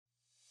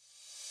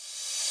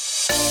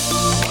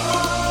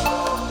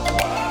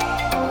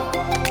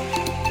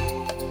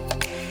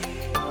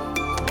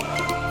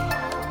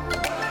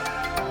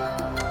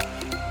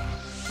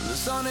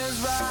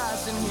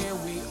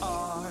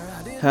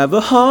Have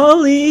a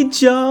holly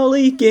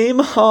jolly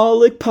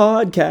gameaholic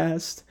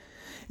podcast.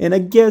 And I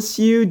guess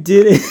you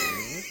did it.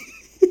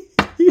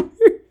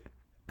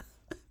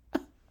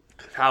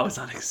 That was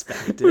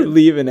unexpected. We're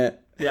leaving it.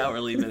 Yeah,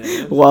 we're leaving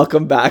it.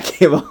 Welcome back,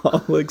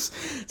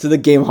 Gameaholics, to the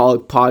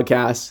Gameaholic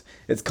Podcast.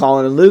 It's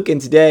Colin and Luke, and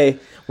today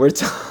we're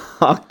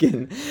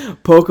talking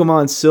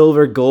Pokemon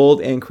Silver, Gold,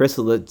 and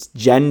Crystal. It's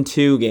Gen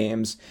 2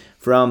 games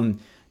from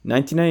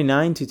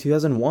 1999 to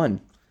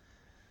 2001.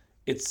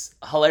 It's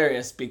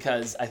hilarious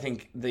because I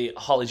think the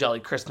Holly Jolly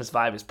Christmas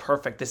vibe is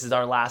perfect. This is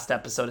our last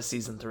episode of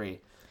Season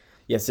 3.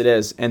 Yes, it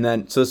is. And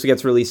then, so this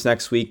gets released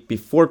next week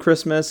before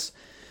Christmas.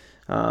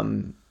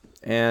 And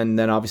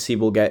then obviously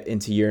we'll get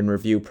into year in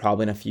review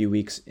probably in a few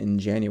weeks in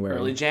January.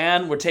 Early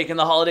Jan, we're taking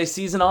the holiday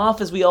season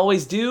off as we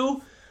always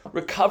do.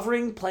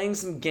 Recovering, playing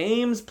some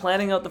games,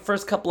 planning out the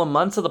first couple of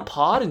months of the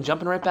pod and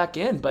jumping right back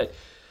in. But,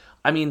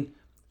 I mean,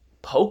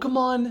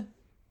 Pokemon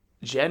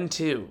Gen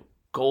 2,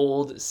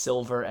 Gold,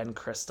 Silver, and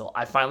Crystal.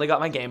 I finally got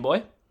my Game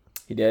Boy.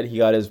 He did. He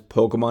got his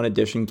Pokemon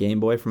Edition Game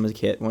Boy from his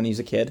kid when he was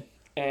a kid.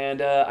 And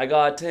I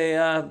got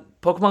a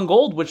Pokemon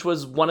Gold, which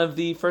was one of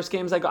the first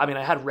games I got. I mean,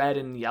 I had Red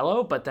and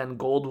Yellow, but then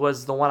Gold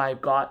was the one I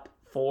got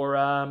for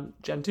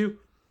Gen 2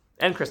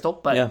 and Crystal.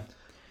 But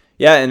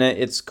yeah, and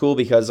it's cool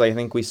because I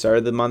think we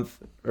started the month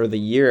or the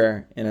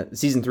year in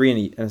Season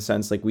 3 in a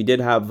sense. Like, we did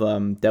have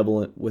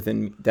Devil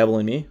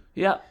and Me.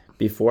 Yeah.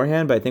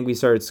 Beforehand, but I think we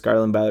started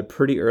Scarlet and Violet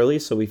pretty early,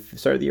 so we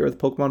started the year with a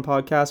Pokemon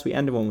podcast. We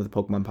ended one with a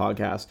Pokemon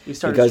podcast. We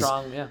started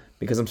strong, yeah.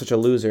 Because I'm such a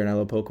loser and I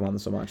love Pokemon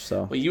so much.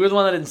 So well, you were the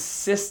one that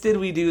insisted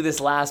we do this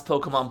last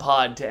Pokemon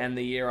pod to end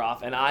the year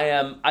off, and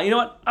you know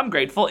what? I'm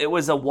grateful. It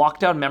was a walk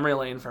down memory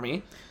lane for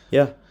me.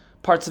 Yeah.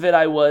 Parts of it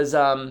I was,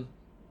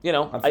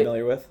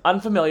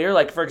 unfamiliar.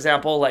 Like, for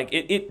example, like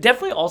it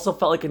definitely also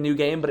felt like a new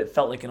game, but it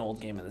felt like an old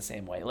game in the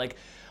same way. Like,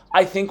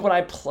 I think when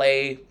I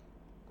play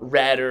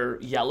Red or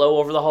Yellow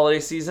over the holiday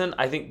season,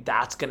 I think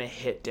that's gonna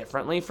hit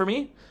differently for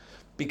me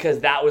because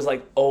that was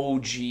like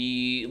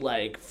OG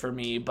like for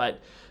me. But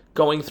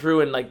going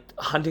through and like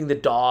hunting the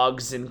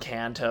dogs in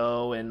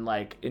Kanto and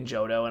like in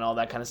Johto and all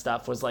that kind of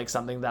stuff was like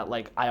something that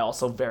like I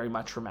also very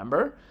much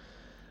remember.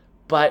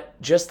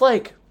 But just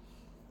like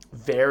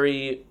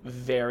very,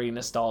 very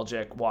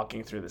nostalgic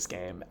walking through this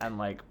game and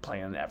like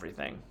playing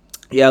everything.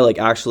 Yeah, like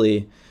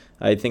actually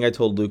I think I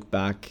told Luke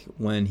back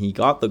when he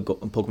got the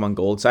Pokemon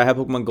Gold. So I had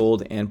Pokemon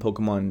Gold and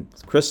Pokemon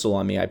Crystal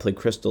on me. I played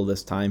Crystal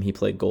this time. He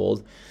played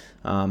Gold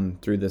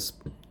through this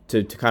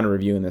to kind of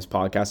review in this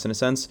podcast in a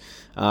sense.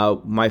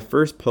 My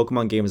first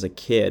Pokemon game as a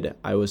kid,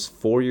 I was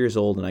 4 years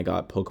old and I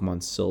got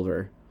Pokemon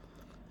Silver.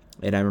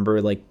 And I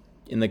remember like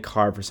in the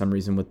car for some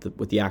reason with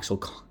the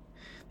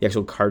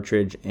actual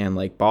cartridge and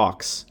like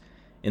box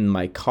in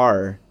my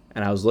car.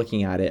 And I was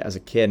looking at it as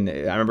a kid, and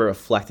I remember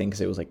reflecting because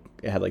it was like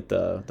it had like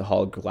the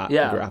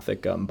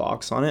holographic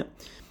box on it,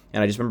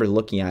 and I just remember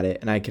looking at it,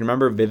 and I can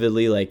remember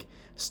vividly like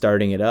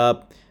starting it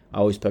up. I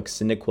always picked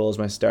Cyndaquil as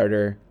my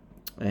starter,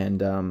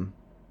 and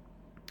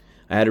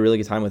I had a really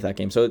good time with that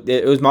game. So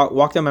it was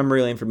walk down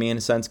memory lane for me in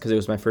a sense because it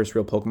was my first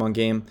real Pokemon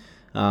game.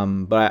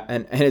 But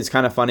it's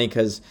kind of funny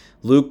because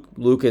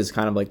Luke is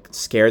kind of like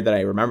scared that I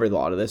remembered a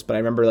lot of this, but I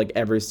remember like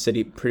every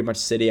city, pretty much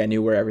city. I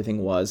knew where everything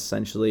was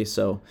essentially.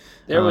 So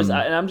there was,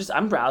 and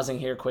I'm browsing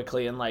here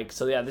quickly and like,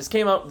 so yeah, this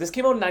came out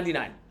in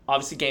 99,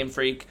 obviously Game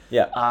Freak.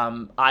 Yeah.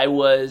 I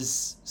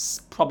was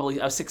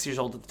 6 years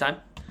old at the time.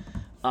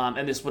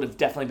 And this would have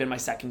definitely been my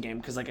second game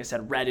because like I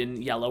said, Red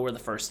and Yellow were the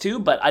first two,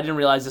 but I didn't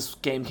realize this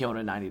game came out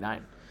in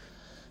 99.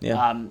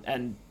 Yeah.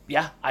 And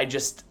yeah, I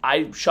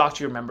shocked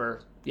you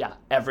remember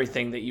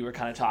everything that you were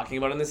kind of talking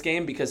about in this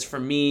game because for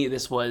me,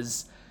 this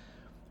was,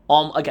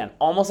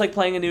 almost like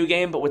playing a new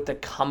game, but with the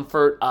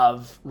comfort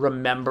of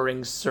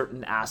remembering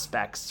certain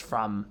aspects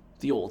from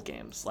the old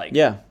games. Like,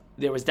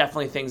 there was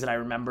definitely things that I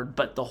remembered,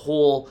 but the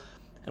whole,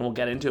 and we'll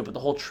get into it, but the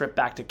whole trip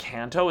back to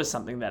Kanto is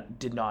something that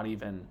did not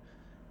even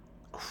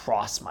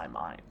cross my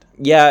mind.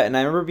 Yeah, and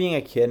I remember being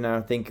a kid, and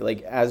I think,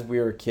 like, as we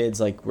were kids,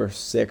 like, we're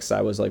 6,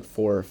 I was, like,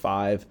 4 or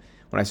 5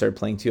 when I started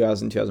playing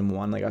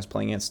 2001, like, I was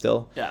playing it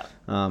still. Yeah.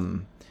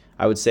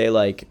 I would say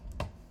like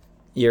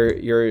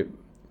you're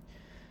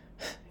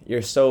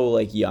so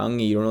like young,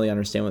 you don't really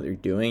understand what you're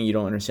doing. You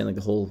don't understand like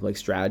the whole like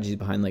strategies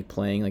behind like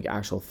playing like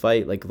actual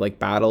fight, like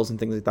battles and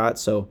things like that.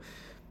 So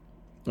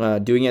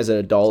doing it as an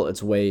adult,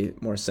 it's way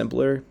more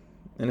simpler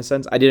in a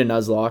sense. I did a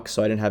Nuzlocke,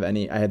 so I didn't have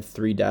any. I had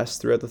 3 deaths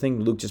throughout the thing.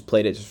 Luke just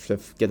played it just to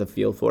get the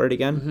feel for it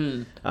again.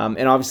 Mm-hmm.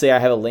 And obviously I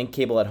have a link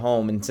cable at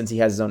home, and since he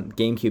has his own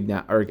GameCube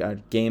now or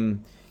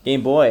Game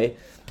Boy.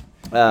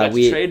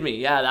 We trade me.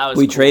 Yeah, that was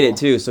we cool. traded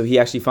too. So he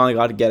actually finally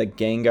got to get a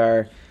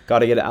Gengar, got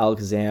to get an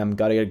Alakazam,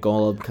 got to get a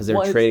Golem because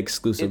they're trade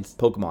exclusive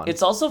Pokemon.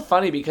 It's also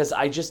funny because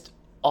I just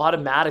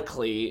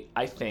automatically,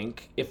 I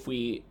think, if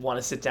we want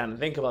to sit down and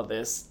think about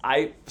this,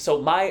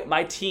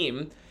 my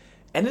team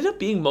ended up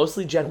being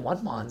mostly Gen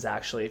 1 Mons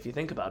actually, if you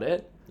think about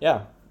it.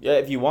 Yeah,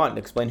 if you want,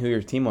 explain who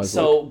your team was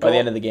by the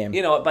end of the game.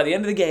 You know, by the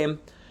end of the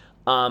game,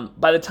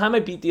 by the time I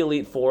beat the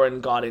Elite Four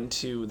and got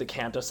into the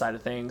Kanto side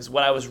of things,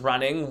 what I was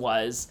running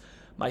was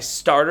my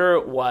starter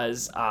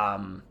was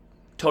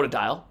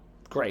Totodile,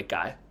 great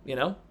guy,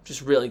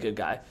 just really good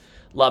guy.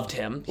 Loved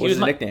him. What was his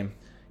nickname?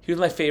 He was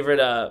my favorite.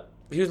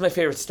 He was my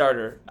favorite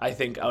starter, I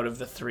think, out of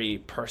the three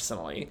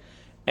personally,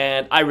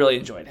 and I really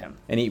enjoyed him.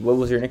 And what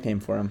was your nickname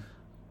for him?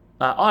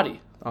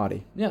 Audie.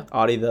 Audie. Yeah.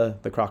 Audie the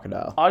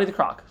crocodile. Audie the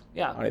Croc.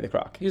 Yeah. Audie the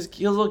Croc. He was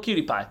a little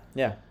cutie pie.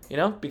 Yeah.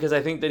 Because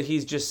I think that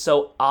he's just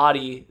so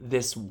Audie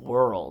this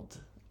world,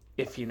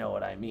 if you know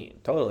what I mean.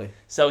 Totally.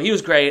 So he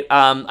was great.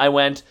 I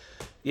went,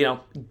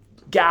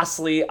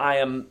 Ghastly.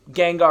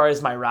 Gengar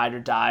is my ride or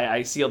die.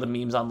 I see all the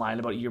memes online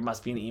about you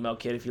must be an emo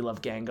kid if you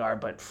love Gengar,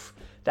 but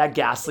that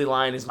Ghastly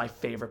line is my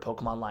favorite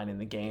Pokemon line in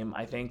the game,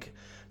 I think.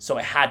 So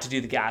I had to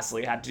do the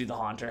Ghastly, had to do the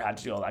Haunter, had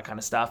to do all that kind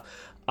of stuff.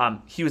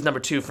 He was number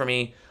 2 for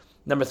me.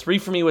 Number 3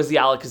 for me was the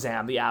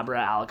Alakazam, the Abra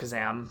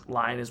Alakazam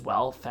line as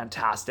well.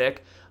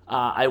 Fantastic.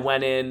 I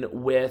went in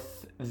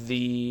with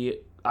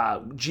the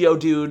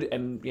Geodude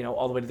and,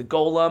 all the way to the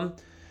Golem.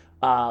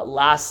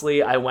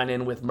 Lastly, I went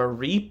in with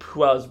Mareep,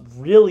 who I was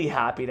really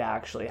happy to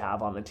actually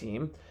have on the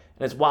team.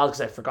 And it's wild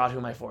because I forgot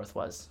who my 4th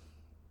was.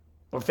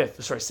 Or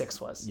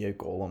 6th was. Yeah,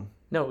 Golem.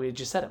 No, we had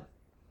just said him.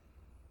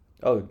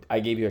 Oh, I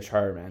gave you a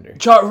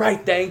Charmander.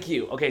 Right, thank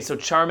you. Okay, so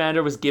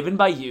Charmander was given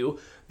by you.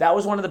 That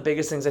was one of the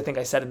biggest things I think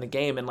I said in the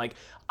game. And, I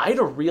had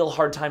a real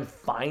hard time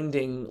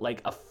finding,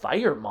 a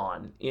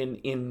Firemon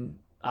in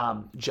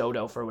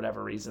Johto for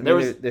whatever reason.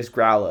 There's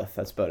Growlithe.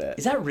 That's about it.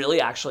 Is that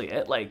really actually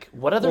it?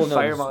 What other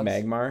Firemons?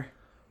 Magmar.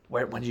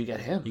 When did you get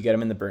him? You get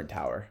him in the Burnt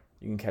Tower.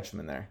 You can catch him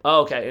in there.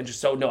 Oh, okay.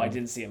 Interesting. So, no, I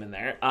didn't see him in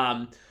there.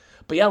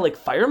 But yeah,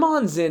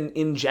 Firemons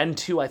in Gen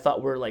 2 I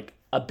thought were,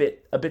 a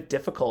bit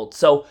difficult.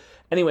 So,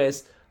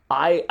 anyways,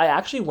 I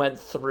actually went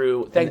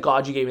through... Thank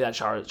God you gave me that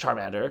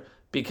Charmander,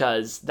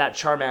 because that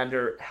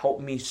Charmander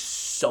helped me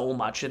so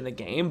much in the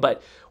game.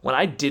 But when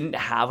I didn't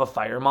have a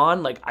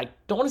Firemon, I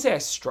don't want to say I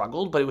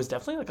struggled, but it was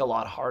definitely a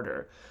lot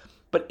harder.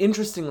 But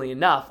interestingly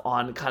enough,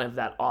 on kind of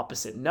that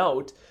opposite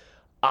note,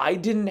 I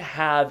didn't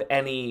have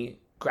any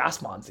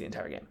Grassmons the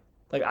entire game.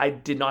 I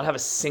did not have a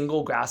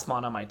single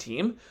Grassmon on my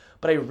team,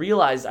 but I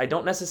realized I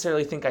don't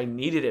necessarily think I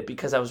needed it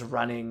because I was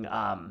running,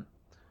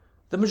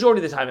 the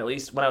majority of the time at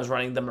least, when I was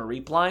running the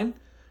Mareep line,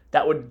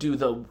 that would do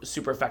the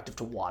super effective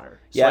to water.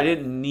 So I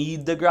didn't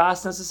need the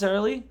grass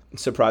necessarily.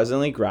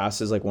 Surprisingly,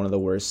 grass is one of the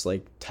worst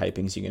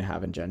typings you can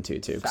have in Gen 2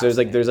 too. Because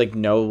there's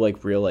no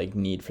real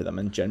need for them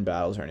in Gen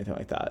battles or anything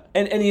like that.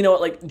 And you know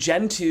what,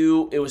 Gen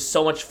 2, it was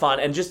so much fun,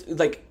 and just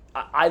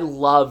I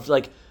loved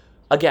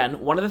again,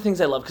 one of the things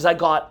I love, because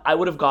I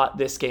would have got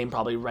this game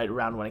probably right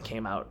around when it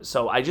came out.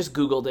 So I just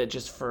Googled it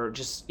just for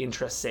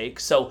interest's sake.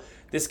 So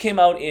this came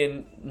out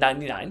in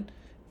 99.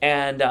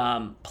 And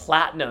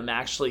Platinum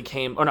actually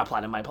came, or not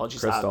Platinum, my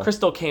apologies.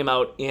 Crystal came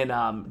out in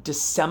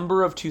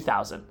December of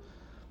 2000.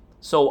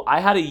 So I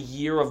had a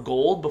year of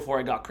Gold before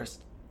I got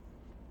Crystal.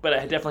 But I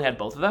definitely had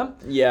both of them.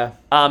 Yeah.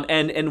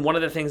 And one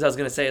of the things I was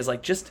going to say is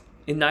just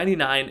in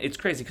 99, it's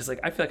crazy because I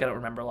feel like I don't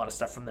remember a lot of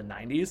stuff from the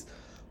 90s.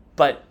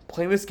 But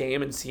playing this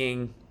game and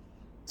seeing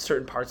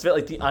certain parts of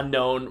it, the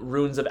unknown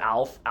runes of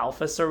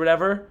Alphys or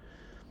whatever,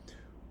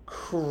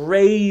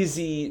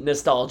 crazy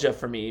nostalgia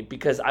for me,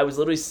 because I was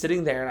literally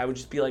sitting there and I would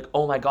just be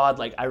oh my God,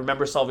 I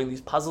remember solving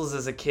these puzzles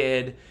as a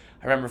kid.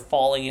 I remember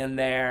falling in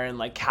there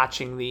and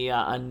catching the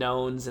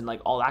unknowns and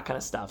all that kind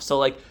of stuff.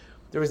 So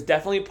there was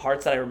definitely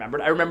parts that I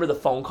remembered. I remember the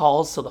phone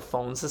calls, so the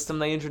phone system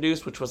they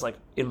introduced, which was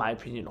in my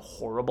opinion,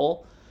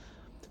 horrible.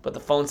 But the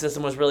phone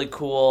system was really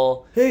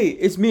cool. Hey,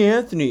 it's me,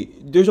 Anthony.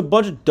 There's a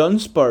bunch of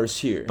Dunsparce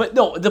here. But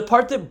no, the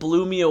part that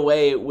blew me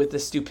away with the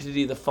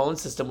stupidity of the phone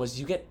system was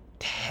you get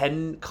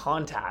 10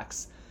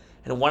 contacts,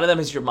 and one of them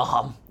is your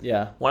mom.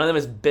 Yeah. One of them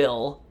is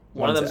Bill.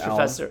 One of them is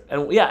Professor.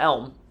 And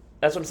Elm.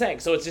 That's what I'm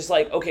saying. So it's just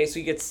okay, so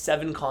you get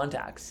 7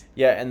 contacts.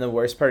 Yeah, and the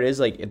worst part is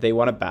if they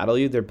want to battle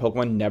you, their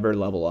Pokemon never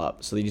level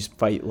up, so they just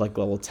fight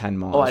level 10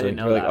 mobs. Oh, I didn't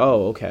know that.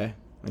 Oh, okay.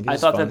 I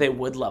thought that they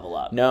would level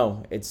up.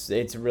 No, it's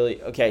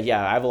really okay.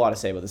 Yeah, I have a lot to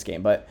say about this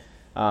game, but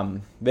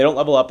they don't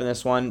level up in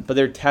this one. But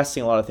they're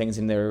testing a lot of things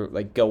and they're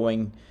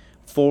going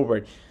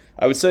forward.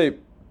 I would say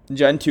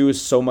Gen 2 is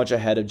so much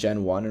ahead of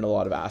Gen 1 in a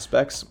lot of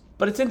aspects.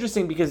 But it's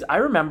interesting because I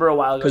remember a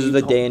while ago because of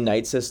the day and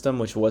night system,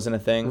 which wasn't a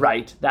thing.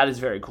 Right, that is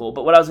very cool.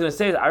 But what I was going to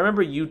say is I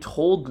remember you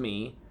told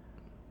me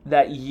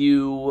that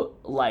you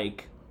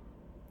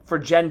for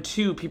Gen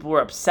 2 people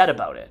were upset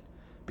about it,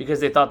 because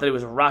they thought that it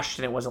was rushed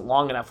and it wasn't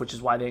long enough, which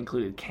is why they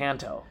included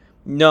Kanto.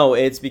 No,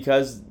 it's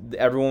because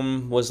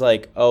everyone was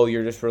oh,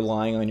 you're just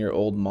relying on your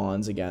old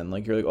Mons again.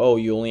 You're oh,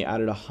 you only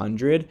added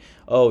 100?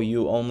 Oh,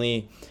 you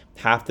only...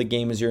 half the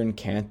game is you're in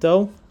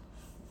Kanto?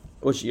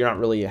 Which you're not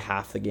really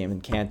half the game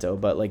in Kanto,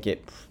 but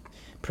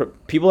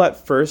people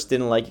at first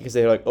didn't like it because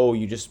they were oh,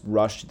 you just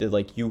rushed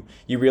it. You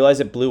realize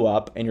it blew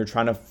up and you're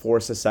trying to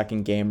force a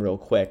second game real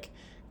quick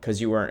because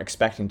you weren't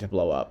expecting to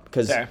blow up.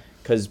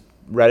 Because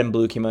Red and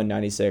Blue came out in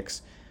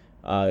 96.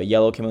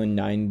 Yellow came out in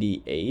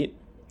 98,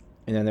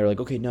 and then they were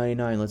okay,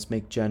 99, let's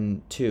make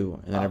Gen 2,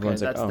 and then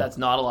everyone's that's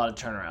not a lot of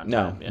turnaround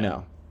no time.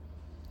 No.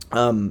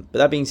 But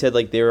that being said,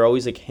 they were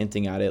always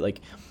hinting at it,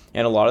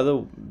 and a lot of the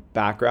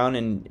background,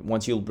 and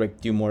once you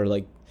do more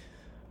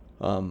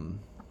kind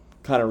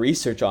of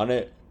research on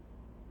it,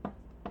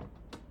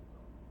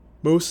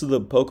 most of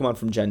the Pokemon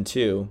from Gen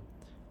 2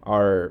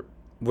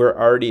 were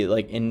already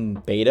like in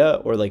beta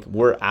or like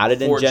were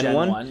added in Gen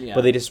 1, yeah.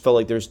 But they just felt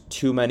like there's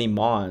too many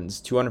Mons.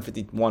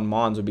 251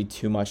 Mons would be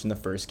too much in the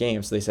first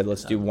game, so they said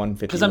let's do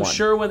 151. Because I'm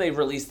sure when they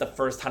released the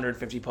first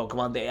 150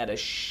 Pokemon, they had a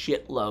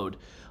shitload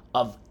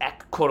of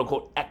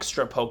quote-unquote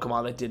extra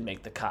Pokemon that did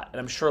make the cut. And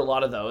I'm sure a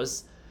lot of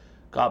those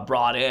got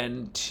brought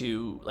in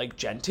to like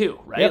Gen 2,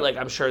 right? Yep. Like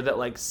I'm sure that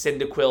like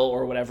Cyndaquil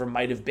or whatever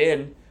might have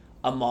been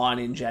a Mon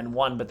in Gen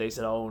 1, but they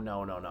said, oh,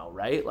 no,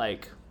 right?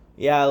 Like...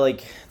 Yeah,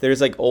 like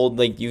there's like old,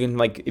 like you can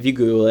like if you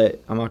Google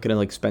it, I'm not gonna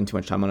like spend too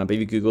much time on it, but if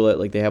you Google it,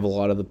 like they have a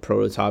lot of the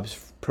prototypes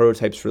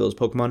for those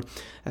Pokemon.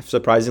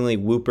 Surprisingly,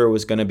 Wooper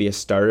was gonna be a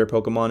starter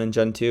Pokemon in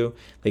Gen 2.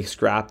 They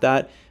scrapped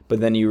that, but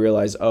then you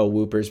realize, oh,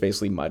 Wooper's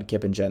basically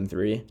Mudkip in Gen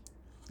 3.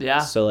 Yeah.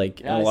 So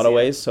like in a lot of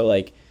ways, so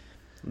like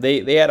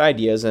they had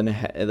ideas and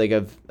like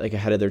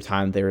ahead of their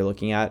time they were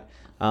looking at.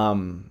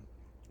 Another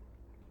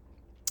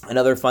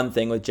fun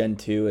thing with Gen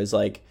 2 is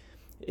like.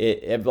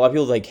 A lot of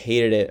people like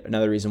hated it.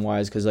 Another reason why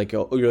is because like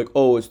you're like,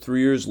 oh, it's 3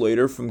 years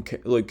later from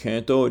like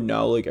Kanto and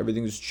now like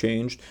everything's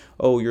changed.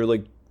 Oh, you're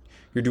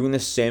doing the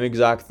same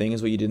exact thing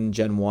as what you did in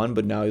Gen 1,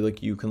 but now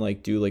like you can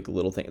like do like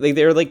little things. Like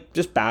they're like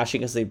just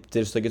bashing us. They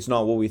just like it's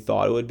not what we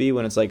thought it would be.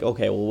 When it's like,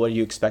 okay, well, what do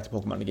you expect a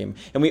Pokemon game?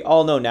 And we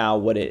all know now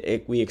what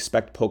we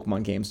expect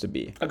Pokemon games to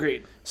be.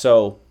 Agreed.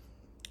 So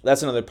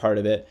that's another part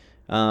of it.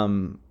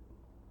 But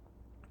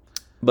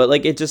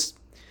like it just.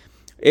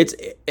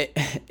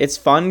 It's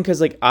fun because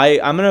like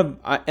I'm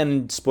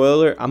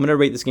gonna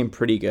rate this game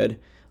pretty good.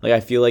 Like I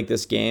feel like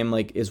this game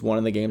like is one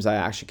of the games I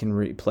actually can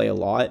replay a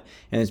lot,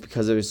 and it's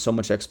because there's so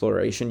much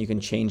exploration. You can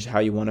change how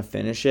you want to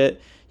finish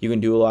it. You can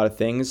do a lot of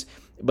things,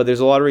 but there's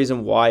a lot of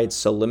reason why it's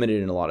so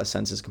limited in a lot of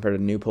senses compared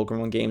to new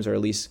Pokemon games, or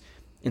at least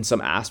in some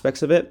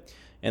aspects of it.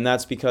 And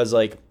that's because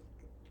like,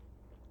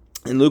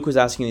 and Luke was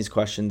asking these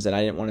questions, and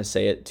I didn't want to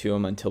say it to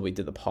him until we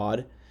did the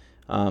pod.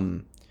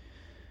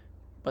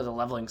 But the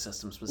leveling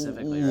system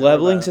specifically.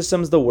 Leveling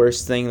system's the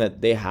worst thing that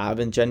they have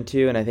in Gen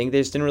 2, and I think they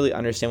just didn't really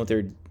understand what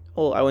they're...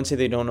 Well, I wouldn't say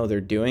they don't know what they're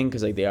doing,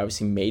 because like they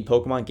obviously made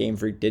Pokemon. Game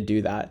Freak did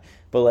do that.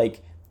 But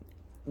like,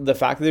 the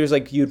fact that there's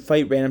like, you'd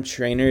fight random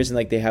trainers, and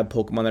like they have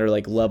Pokemon that are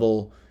like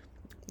level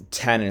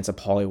 10, and it's a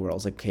Poliwhirl.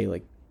 It's like, okay,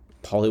 like,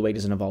 Poliwag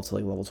doesn't evolve to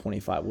like level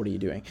 25. What are you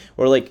doing?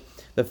 Or like,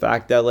 the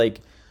fact that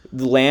like,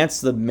 Lance,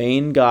 the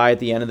main guy at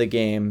the end of the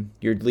game,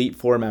 your Elite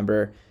Four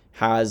member...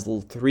 has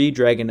 3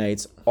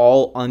 Dragonites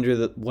all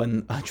under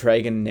when a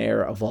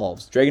Dragonair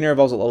evolves. Dragonair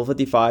evolves at level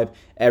 55.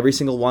 Every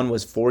single one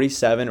was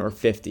 47 or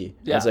 50.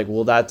 Yeah. It's like,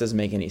 well, that doesn't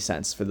make any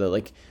sense for the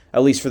like,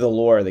 at least for the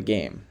lore of the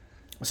game.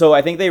 So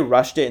I think they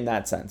rushed it in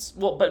that sense.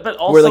 Well, but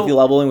also where like the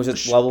leveling was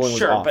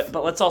sure, off.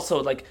 But let's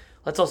also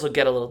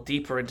get a little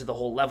deeper into the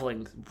whole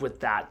leveling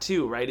with that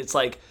too, right? It's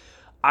like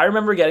I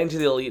remember getting to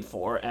the Elite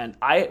Four and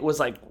I was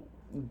like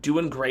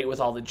doing great with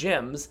all the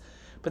gyms,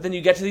 but then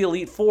you get to the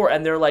Elite Four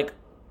and they're like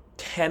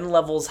 10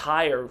 levels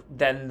higher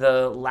than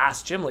the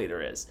last gym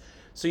leader is.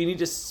 So you need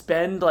to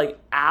spend like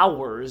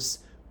hours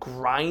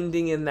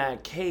grinding in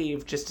that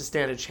cave just to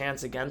stand a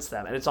chance against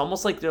them. And it's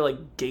almost like they're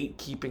like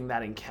gatekeeping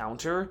that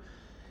encounter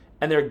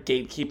and they're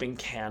gatekeeping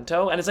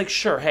Kanto. And it's like,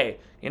 sure, hey,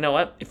 you know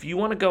what? If you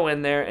want to go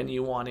in there and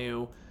you want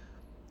to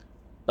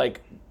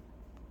like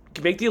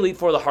make the Elite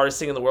Four the hardest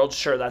thing in the world,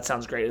 sure, that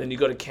sounds great. And then you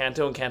go to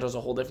Kanto and Kanto's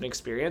a whole different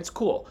experience.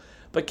 Cool.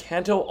 But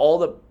Kanto, all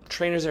the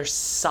trainers there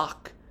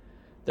suck.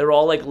 They're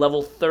all like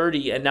level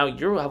 30, and now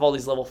you have all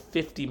these level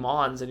 50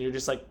 Mons, and you're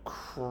just like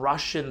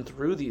crushing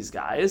through these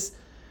guys.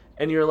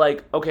 And you're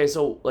like, okay,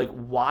 so like,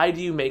 why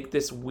do you make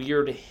this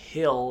weird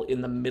hill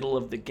in the middle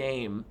of the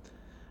game?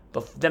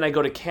 But then I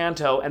go to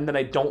Kanto, and then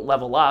I don't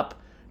level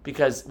up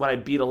because when I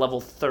beat a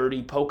level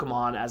 30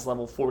 Pokemon as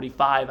level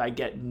 45, I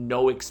get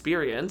no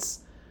experience.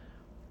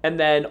 And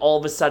then all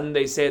of a sudden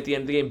they say at the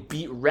end of the game,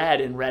 beat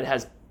Red, and Red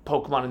has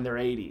Pokemon in their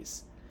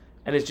 80s.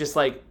 And it's just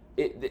like,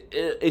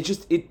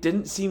 it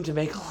didn't seem to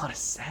make a lot of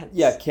sense.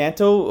 Yeah,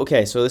 Kanto.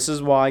 Okay, so this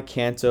is why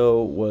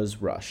Kanto was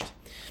rushed,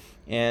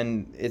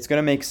 and it's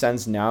gonna make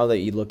sense now that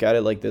you look at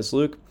it like this,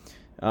 Luke.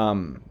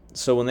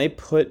 So when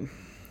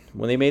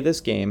they made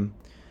this game,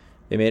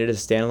 they made it a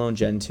standalone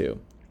Gen 2.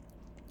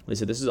 They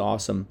said this is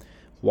awesome.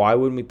 Why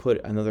wouldn't we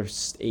put another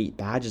 8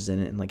 badges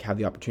in it and like have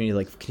the opportunity to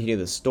like continue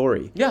the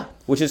story? Yeah,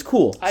 which is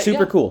cool,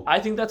 super cool. I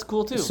think that's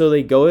cool too. So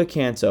they go to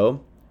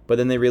Kanto, but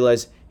then they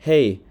realize,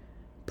 hey,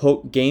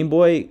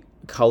 Gameboy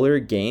Color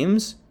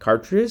games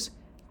cartridges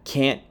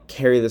can't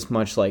carry this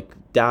much like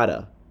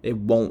data. It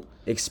won't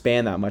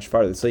expand that much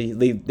farther. So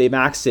they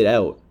maxed it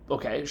out.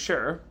 Okay,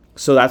 sure.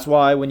 So that's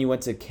why when you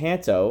went to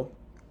Kanto,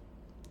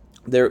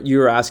 you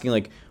were asking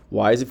like,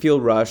 why does it feel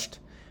rushed?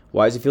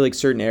 Why does it feel like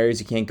certain areas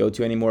you can't go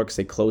to anymore because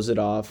they closed it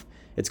off?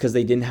 It's because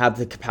they didn't have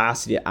the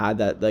capacity to add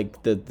that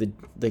like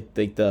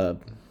the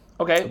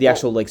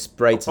actual like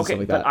sprites and stuff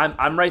like that. But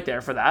I'm right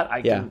there for that.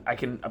 I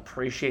can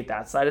appreciate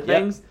that side of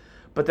things. Yep.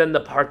 But then the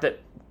part that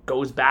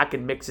goes back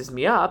and mixes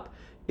me up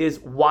is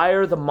why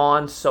are the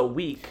Mons so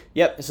weak?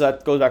 Yep, so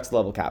that goes back to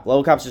level cap.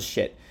 Level cap's just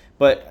shit.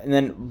 And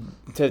then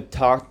to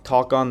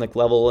talk on like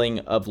leveling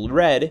of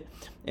Red,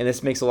 and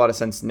this makes a lot of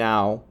sense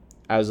now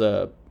as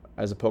a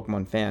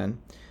Pokemon fan,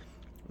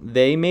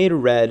 they made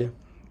Red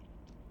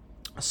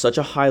such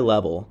a high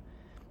level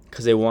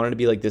because they wanted to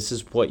be like, this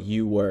is what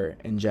you were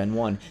in Gen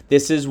 1.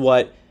 This is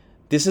what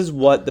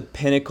the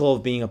pinnacle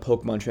of being a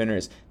Pokemon trainer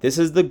is. This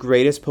is the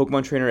greatest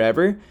Pokemon trainer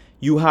ever.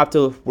 You have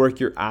to work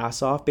your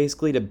ass off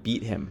basically to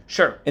beat him.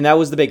 Sure. And that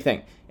was the big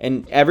thing.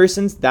 And ever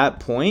since that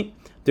point,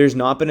 there's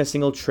not been a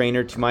single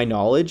trainer to my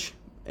knowledge,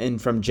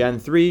 and from Gen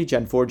 3,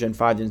 Gen 4, Gen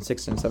 5, Gen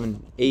 6, Gen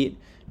 7, 8,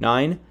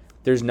 9,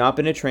 there's not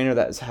been a trainer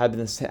that's had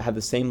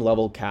the same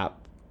level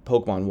cap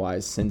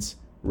Pokemon-wise since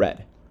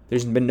Red.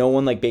 There's been no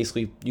one like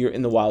basically you're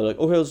in the wild like,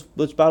 okay,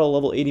 let's battle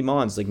level 80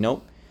 Mons. Like,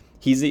 nope.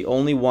 He's the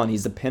only one.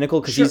 He's the pinnacle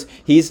because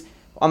he's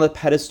on the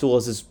pedestal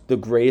as the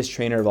greatest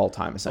trainer of all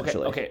time,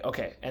 essentially.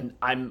 Okay. And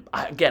I'm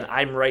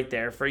right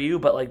there for you,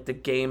 but like the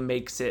game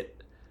makes it.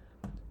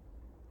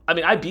 I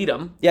mean, I beat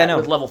him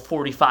with level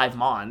 45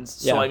 Mons,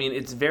 so I mean,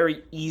 it's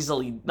very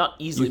not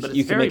easily, but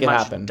it's very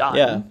much done.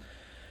 Yeah.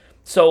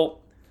 So,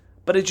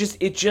 but it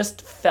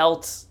just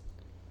felt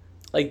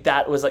like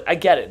that was like, I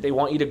get it. They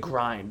want you to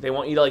grind. They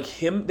want you to like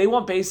him. They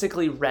want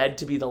basically Red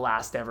to be the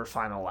last ever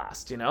final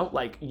last, you know?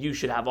 Like you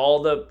should have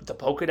all the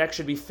Pokedex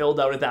should be filled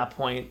out at that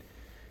point.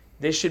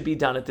 This should be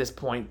done at this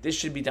point. This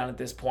should be done at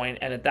this point.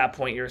 And at that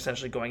point, you're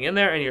essentially going in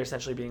there and you're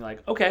essentially being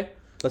like, okay.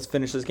 Let's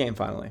finish this game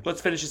finally. Let's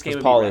finish this game.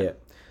 Let's poly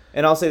it.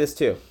 And I'll say this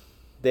too.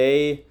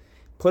 They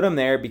put him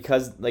there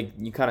because, like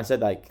you kind of said,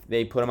 like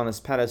they put him on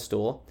this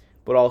pedestal,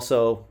 but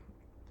also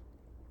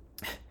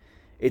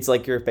it's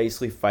like you're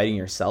basically fighting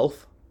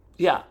yourself.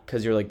 Yeah.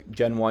 Because you're like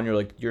Gen 1,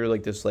 you're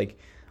like this like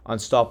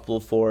unstoppable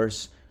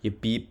force. You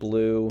beat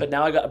Blue. But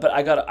now I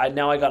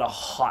got a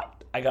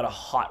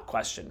hot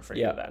question for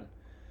you then.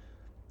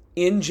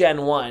 In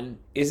Gen 1,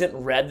 isn't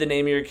Red the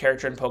name of your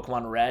character in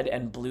Pokemon Red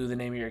and Blue the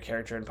name of your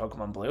character in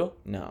Pokemon Blue?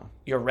 No.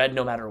 You're Red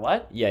no matter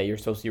what? Yeah, you're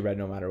supposed to be Red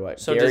no matter what.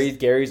 So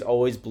Gary's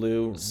always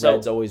Blue,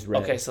 Red's always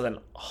Red. Okay, so then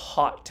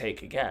hot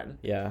take again.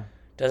 Yeah.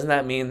 Doesn't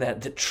that mean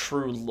that the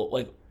true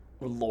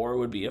lore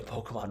would be a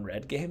Pokemon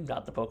Red game,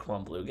 not the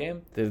Pokemon Blue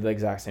game? They're the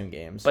exact same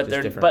games, but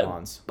just different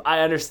Mons. I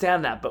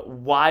understand that, but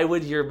why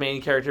would your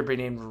main character be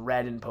named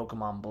Red in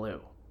Pokemon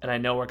Blue? And I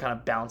know we're kind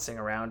of bouncing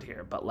around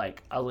here, but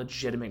like a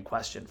legitimate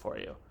question for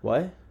you.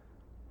 What?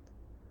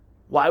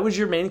 Why would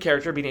your main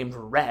character be named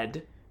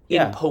Red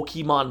in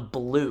Pokemon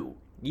Blue?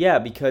 Yeah,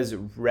 because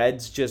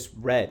Red's just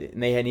Red,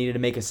 and they needed to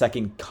make a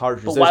second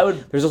cartridge.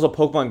 But there's also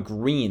Pokemon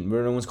Green,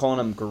 where no one's calling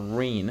him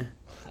Green.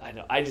 I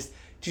know.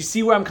 Do you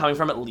see where I'm coming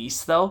from at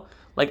least, though?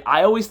 Like,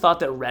 I always thought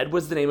that Red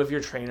was the name of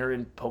your trainer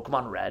in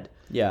Pokemon Red.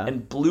 Yeah.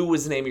 And Blue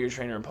was the name of your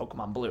trainer in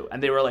Pokemon Blue.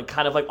 And they were, like,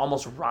 kind of, like,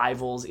 almost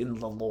rivals in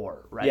the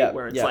lore, right? Yeah.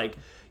 Where it's, like,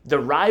 the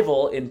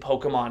rival in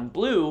Pokemon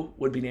Blue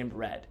would be named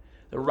Red.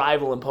 The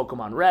rival in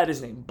Pokemon Red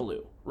is named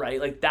Blue, right?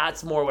 Like,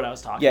 that's more what I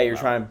was talking about. Yeah, you're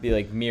trying to be,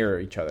 like, mirror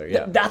each other,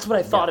 yeah. That's what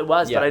I thought it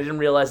was, but I didn't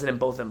realize it in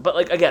both of them. But,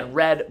 like, again,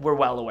 Red, we're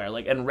well aware.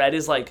 Like, and Red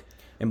is, like...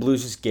 And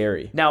Blue's just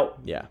Gary. Now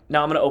I'm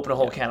going to open a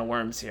whole can of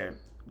worms here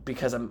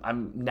because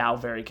I'm now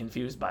very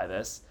confused by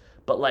this.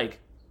 But, like,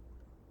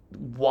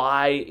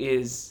 why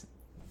is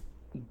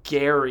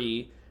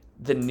Gary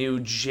the new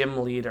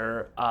gym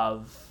leader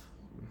of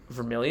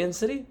Vermilion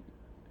City?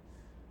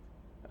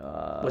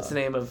 What's the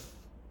name of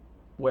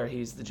where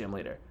he's the gym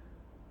leader?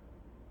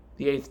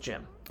 The 8th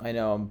gym. I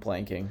know, I'm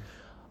blanking.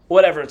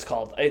 Whatever it's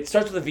called. It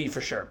starts with a V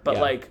for sure. But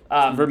like...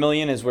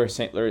 Vermilion is where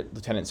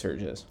Lieutenant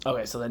Surge is.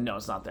 Okay, so then no,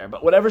 it's not there.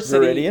 But whatever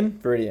city...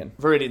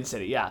 Viridian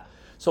City, yeah.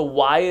 So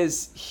why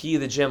is he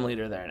the gym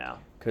leader there now?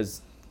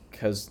 Because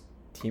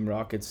Team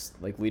Rocket's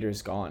like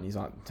leader's gone. He's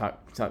not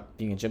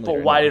being a gym leader.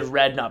 But why did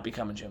Red not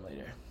become a gym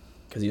leader?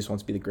 Because he just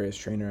wants to be the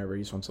greatest trainer ever.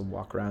 He just wants to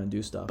walk around and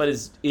do stuff. But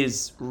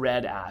is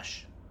Red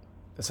Ash?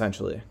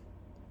 Essentially.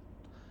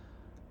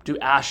 Do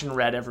Ash and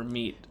Red ever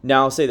meet?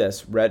 Now I'll say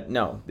this: Red,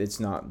 no, it's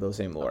not the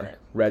same lore. Okay.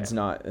 Red's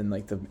not in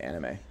like the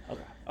anime.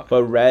 Okay.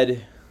 But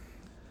Red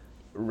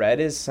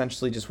is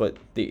essentially just what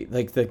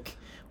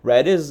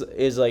Red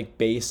is like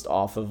based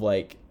off of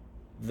like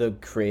the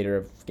creator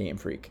of Game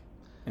Freak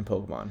and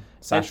Pokemon.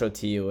 Sashro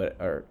T,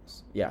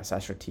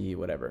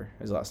 whatever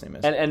his last name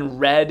is. And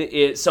Red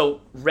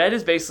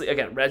is basically,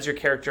 again, Red's your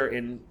character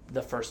in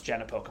the first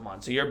gen of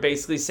Pokemon. So you're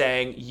basically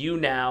saying you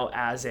now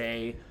as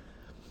a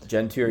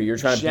Gen 2, or you're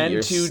trying to Gen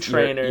be 2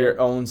 trainer, your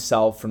own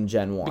self from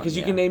Gen 1. Because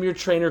you can name your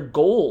trainer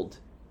Gold.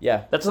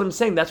 Yeah. That's what I'm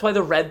saying. That's why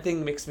the Red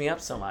thing mixed me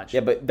up so much.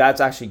 Yeah, but that's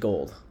actually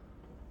Gold.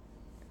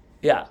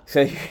 Yeah.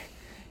 So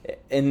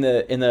in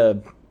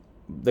the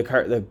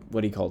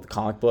what do you call it? The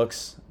comic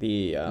books,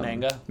 the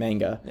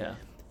manga. Yeah.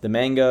 The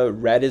manga,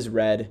 Red is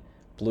Red,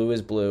 Blue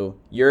is Blue.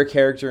 Your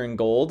character in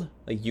Gold,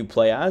 like you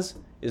play as,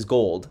 is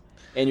Gold,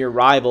 and your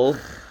rival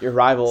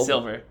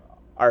Silver.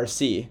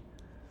 RC.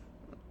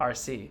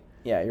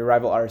 Yeah, your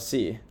rival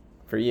RC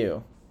for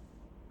you.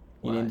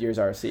 You named yours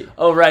RC.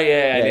 Oh right,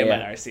 yeah. I named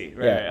mine RC.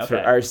 Right, okay. For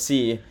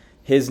RC,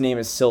 his name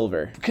is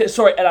Silver. Okay,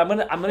 sorry, and I'm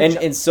gonna.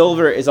 And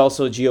Silver is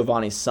also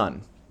Giovanni's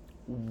son.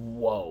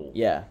 Whoa.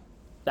 Yeah.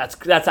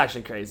 That's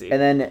actually crazy.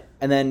 And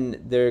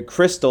then the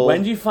Crystal.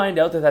 When do you find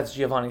out that that's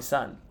Giovanni's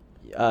son?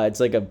 It's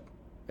like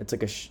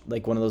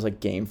one of those like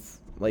game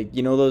like,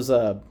 you know those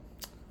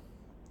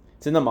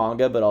it's in the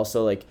manga, but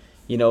also like,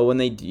 you know when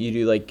you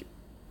do like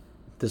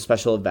the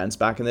special events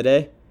back in the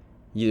day,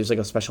 there's like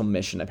a special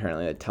mission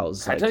apparently that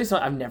tells. Can I tell you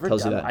something? I've never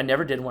done. I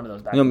never did one of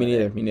those back. No,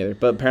 me neither.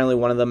 But apparently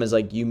one of them is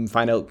like you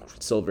find out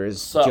Silver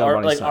is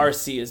Giovanni's son.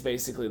 RC is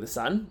basically the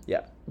son.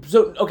 Yeah.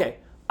 So okay,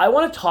 I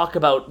want to talk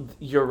about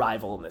your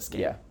rival in this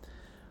game. Yeah.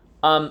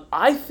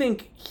 I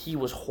think he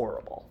was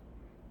horrible.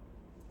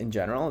 In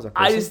general, as a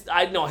person?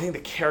 I think the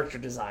character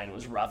design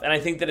was rough, and I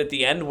think that at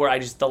the end, where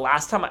the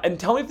last time, and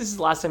tell me if this is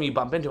the last time you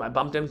bump into him. I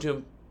bumped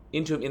into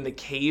him in the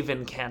cave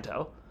in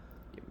Kanto.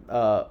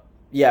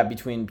 Yeah,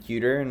 between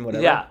Pewter and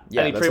whatever. Yeah,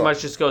 and he pretty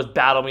much just goes,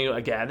 battle me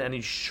again, and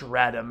he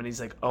shred him, and he's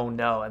like, oh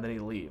no, and then he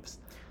leaves.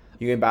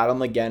 You can battle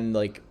him again,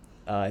 like,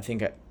 I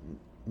think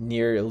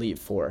near Elite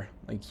Four.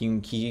 Like, you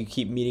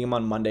keep meeting him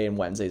on Monday and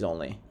Wednesdays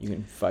only. You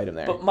can fight him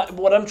there. But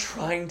what I'm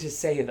trying to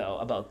say, though,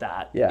 about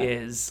that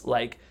is,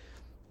 like,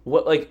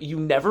 you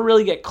never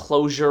really get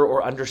closure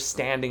or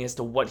understanding as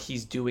to what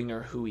he's doing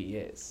or who he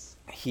is.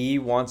 He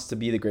wants to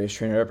be the greatest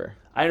trainer ever.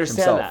 I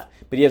understand that.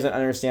 But he doesn't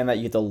understand that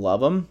you have to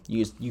love him.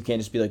 You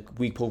can't just be like,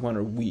 weak Pokemon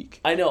are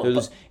weak. I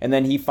know. And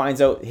then he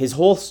finds out his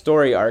whole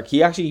story arc.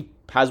 He actually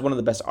has one of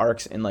the best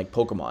arcs in like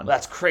Pokemon. Well,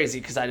 that's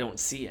crazy because I don't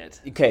see it.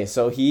 Okay,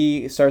 so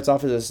he starts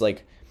off as this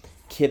like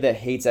kid that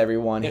hates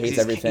everyone, hates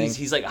everything.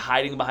 He's like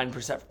hiding behind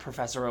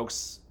Professor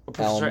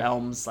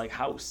Elm's like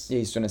house. Yeah,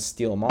 he's trying to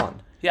steal him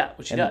on. Yeah,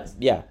 which he does.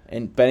 Yeah,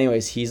 but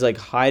anyways, he's like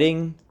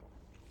hiding.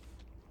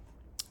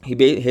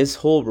 His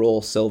whole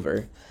role,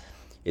 Silver,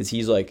 is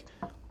he's like,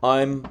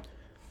 I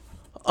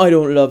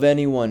don't love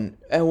anyone.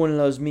 Everyone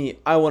loves me.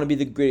 I want to be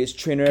the greatest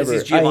trainer ever.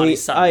 Because he's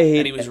Giovanni's son,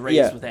 and he was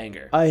raised with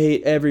anger. I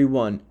hate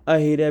everyone.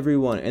 And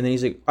then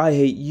he's like, I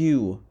hate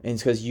you. And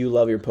it's because you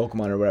love your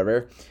Pokemon or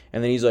whatever.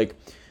 And then he's like,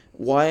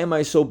 why am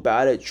I so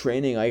bad at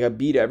training? I got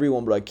beat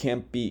everyone, but I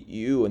can't beat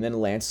you. And then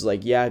Lance is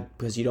like, yeah,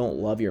 because you don't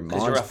love your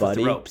mons, rough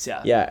buddy. With the ropes,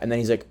 yeah. Yeah, and then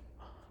he's like,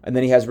 and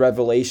then he has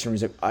revelation where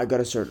he's like, I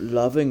gotta start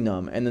loving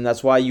them. And then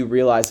that's why you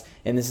realize,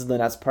 and this is the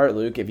next part,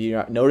 Luke, if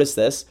you notice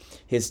this,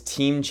 his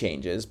team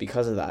changes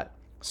because of that.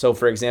 So,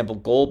 for example,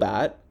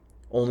 Golbat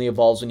only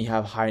evolves when you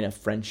have high enough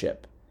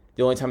friendship.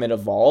 The only time it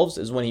evolves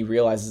is when he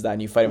realizes that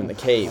and you fight him in the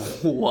cave.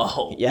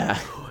 Whoa. Yeah.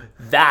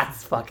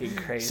 That's fucking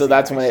crazy. So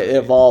that's when it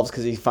evolves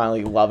because he's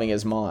finally loving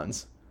his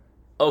mons.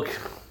 Okay.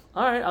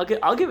 All right, I'll give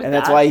it that. And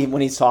that's why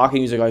when he's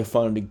talking, he's like, I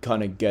finally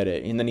kind of get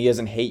it. And then he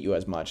doesn't hate you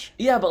as much.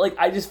 Yeah, but like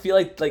I just feel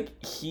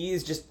like he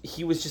was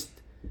just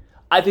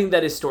I think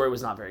that his story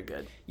was not very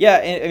good. Yeah,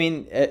 I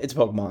mean, it's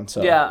Pokemon,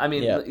 so... Yeah, I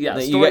mean, yeah.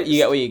 You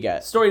get what you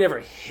get. Story never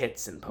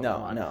hits in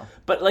Pokemon. No.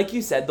 But like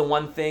you said, the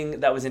one thing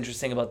that was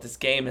interesting about this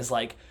game is,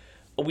 like,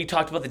 we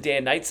talked about the day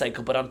and night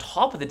cycle, but on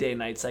top of the day and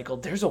night cycle,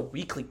 there's a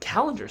weekly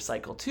calendar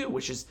cycle, too,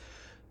 which is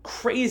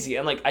crazy.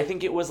 And, like, I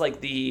think it was,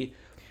 like, the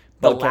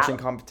bug catching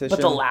competition.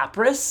 But the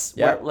Lapras,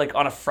 where, like,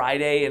 on a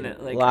Friday, and,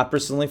 like...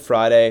 Lapras only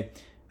Friday.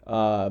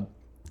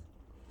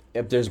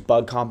 If there's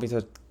bug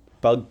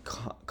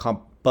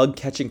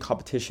catching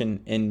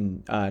competition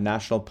in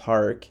National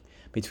Park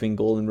between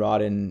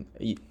Goldenrod and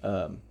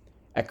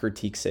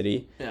Ecruteak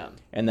City. Yeah.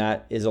 And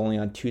that is only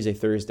on Tuesday,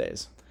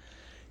 Thursdays.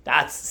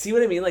 See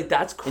what I mean? Like,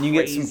 that's crazy. And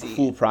you get some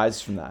cool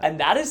prizes from that. And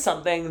that is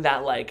something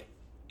that, like,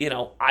 you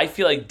know, I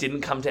feel like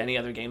didn't come to any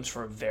other games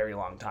for a very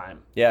long time.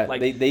 Yeah,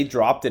 like, they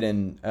dropped it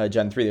in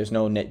Gen 3. There's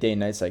no day and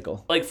night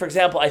cycle. Like, for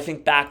example, I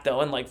think back, though,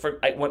 and, like,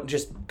 I went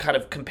just kind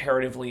of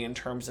comparatively in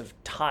terms of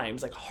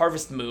times, like,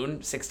 Harvest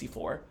Moon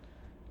 64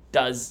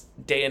 does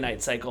day and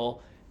night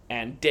cycle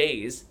and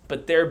days,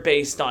 but they're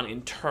based on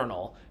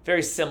internal,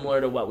 very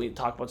similar to what we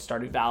talk about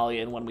Stardew Valley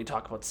and when we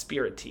talk about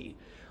Spirit Tea.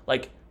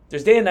 Like,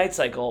 there's day and night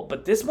cycle,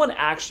 but this one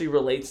actually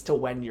relates to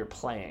when you're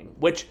playing,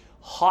 which,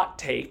 hot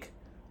take,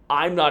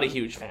 I'm not a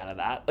huge fan of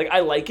that. Like,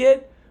 I like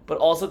it, but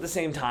also at the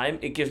same time,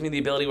 it gives me the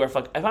ability where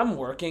if I'm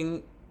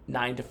working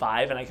 9 to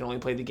 5 and I can only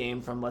play the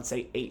game from, let's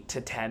say, 8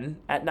 to 10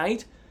 at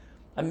night,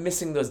 I'm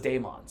missing those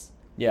daemons.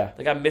 Yeah.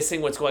 Like, I'm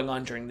missing what's going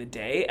on during the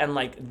day. And,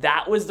 like,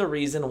 that was the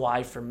reason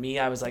why, for me,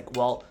 I was like,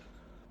 well,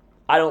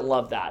 I don't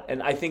love that.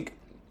 And I think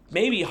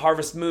maybe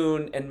Harvest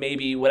Moon and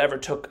maybe whatever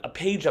took a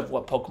page of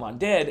what Pokemon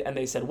did, and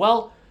they said,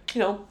 well, you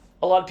know,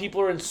 a lot of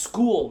people are in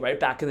school, right?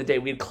 Back in the day,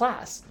 we had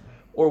class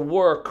or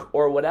work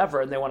or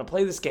whatever, and they want to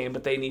play this game,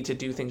 but they need to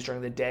do things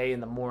during the day,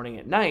 in the morning,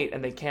 at night,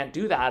 and they can't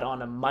do that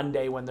on a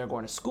Monday when they're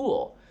going to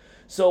school.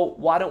 So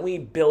why don't we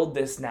build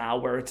this now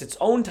where it's its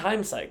own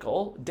time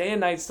cycle, day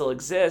and night still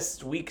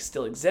exists, weeks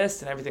still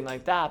exist, and everything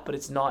like that, but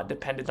it's not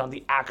dependent on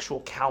the actual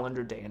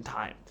calendar day and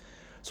time.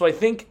 So I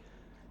think,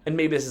 and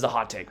maybe this is a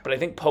hot take, but I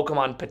think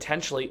Pokemon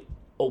potentially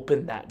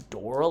opened that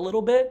door a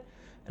little bit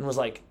and was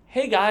like,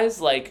 hey guys,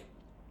 like,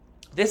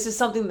 this is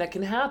something that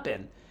can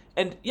happen.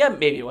 And yeah,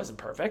 maybe it wasn't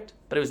perfect,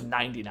 but it was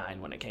 99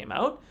 when it came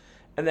out.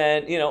 And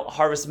then, you know,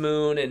 Harvest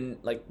Moon and,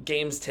 like,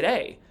 games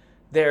today,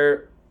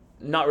 they're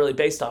not really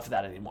based off of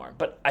that anymore.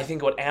 But I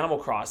think about Animal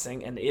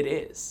Crossing, and it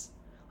is.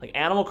 Like,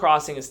 Animal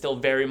Crossing is still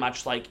very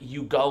much like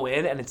you go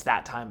in and it's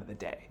that time of the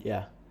day.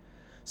 Yeah.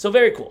 So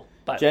very cool.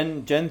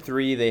 But Gen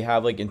 3, they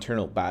have like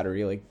internal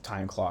battery, like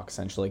time clock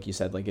essentially, like you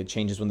said, like it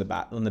changes when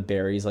the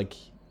berries like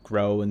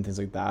grow and things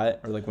like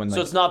that, or like when. So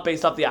like, it's not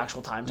based off the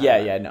actual time.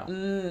 Yeah, no.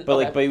 But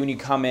okay. like, but when you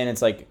come in,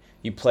 it's like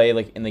you play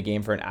like in the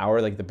game for an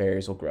hour, like the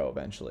berries will grow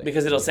eventually.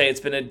 Because it'll say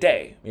it's been a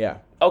day. Yeah.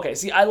 Okay.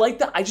 See, I like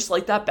that. I just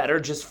like that better,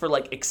 just for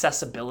like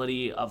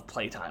accessibility of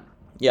playtime.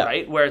 Yeah.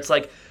 Right? Where it's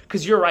like,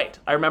 because you're right.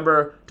 I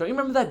remember, don't you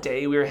remember that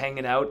day we were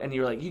hanging out and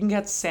you were like, you can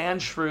get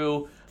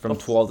Sandshrew From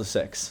 12 to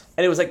 6.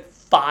 And it was like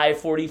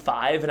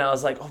 5:45 and I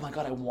was like, oh my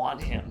God, I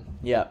want him.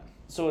 Yeah.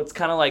 So it's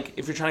kind of like,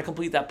 if you're trying to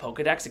complete that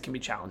Pokedex, it can be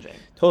challenging.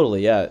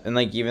 Totally, yeah. And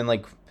like even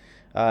like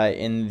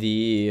in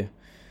the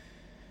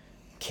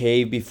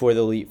cave before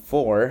the Elite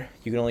Four,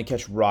 you can only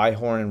catch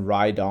Rhyhorn and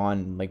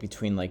Rhydon like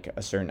between like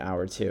a certain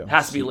hour too. It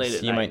has to be late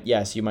at night.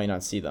 So you might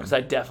not see them. Because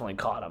I definitely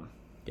caught him.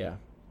 Yeah.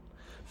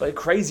 But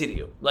crazy to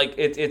you. Like,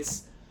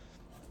 it's...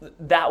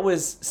 That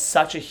was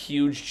such a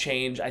huge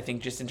change, I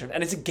think, just in terms...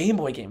 And it's a Game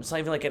Boy game. It's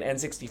not even like an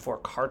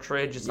N64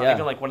 cartridge. It's not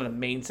even like one of the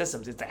main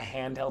systems. It's a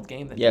handheld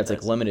game. It's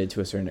like limited to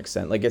a certain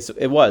extent. Like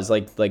it was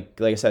like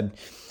I said,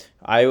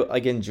 I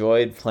like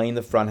enjoyed playing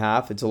the front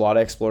half. It's a lot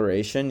of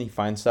exploration. You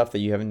find stuff that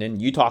you haven't done.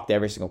 You talk to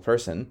every single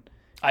person.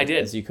 I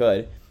did. As you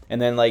could. And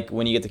then like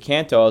when you get to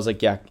Kanto, I was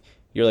like, yeah.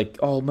 You're like,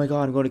 oh my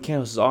God, I'm going to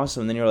Kanto. This is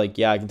awesome. And then you're like,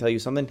 yeah, I can tell you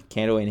something.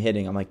 Kanto ain't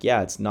hitting. I'm like,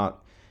 yeah, it's not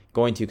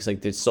going to, because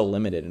like it's so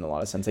limited in a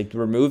lot of sense. Like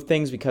remove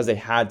things because they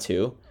had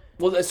to.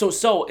 Well,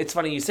 so it's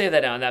funny you say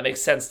that now, and that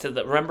makes sense to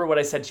the... Remember what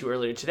I said to you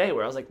earlier today,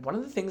 where I was like, one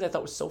of the things I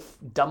thought was so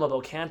dumb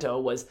about Kanto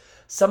was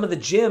some of the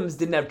gyms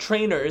didn't have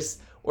trainers,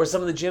 or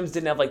some of the gyms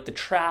didn't have like the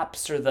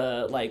traps or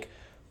the like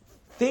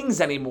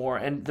things anymore.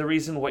 And the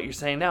reason what you're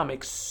saying now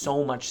makes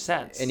so much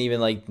sense. And even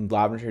like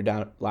Lavender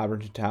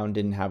Town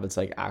didn't have its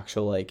like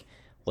actual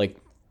like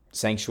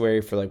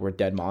sanctuary for like where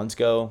dead mons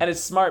go. And it's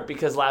smart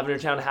because Lavender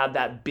Town had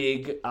that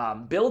big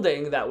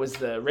building that was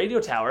the radio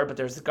tower, but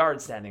there's a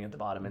guard standing at the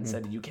bottom and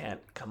said, you can't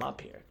come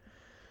up here.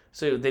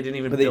 So they didn't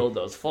even build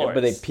those floors. Yeah,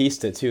 but they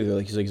pieced it too. They're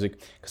like, he's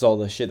like, because all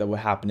the shit that would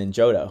happen in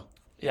Johto.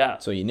 Yeah.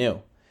 So you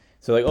knew.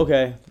 So like,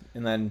 okay.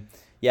 And then,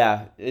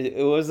 yeah,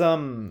 it was,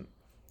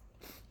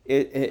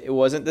 it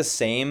wasn't the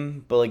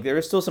same, but like there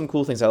were still some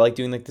cool things. I like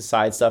doing like the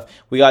side stuff.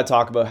 We got to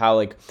talk about how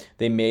like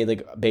they made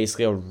like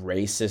basically a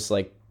racist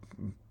like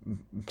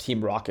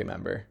Team Rocket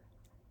member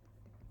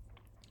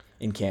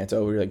in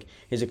Kanto. Where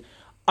he's like,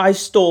 I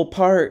stole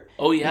part.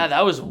 Oh yeah,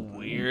 that was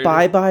weird.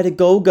 Bye to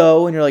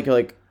Go, and you're like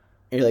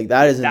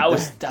that isn't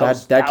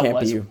that can't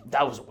be you.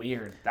 That was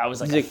weird. That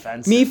was like he's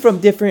offensive. Me from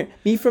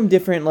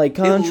different like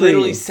countries. It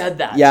literally said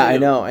that. Yeah, too. I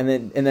know. And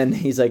then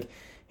he's like,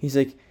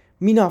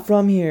 me not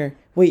from here.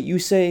 Wait, you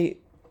say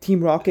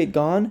Team Rocket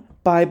gone?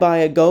 Bye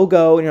a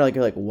Go, and you're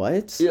like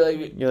what? You're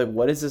like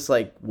what is this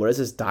like? What is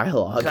this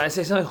dialogue? Can I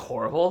say something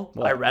horrible?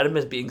 What? I read him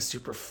as being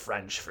super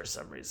French for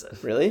some reason.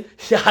 Really?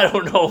 Yeah, I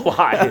don't know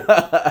why.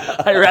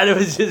 I read him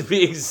as just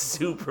being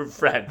super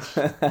French.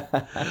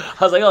 I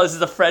was like, oh, this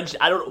is a French.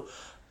 I don't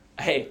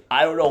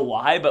know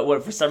why,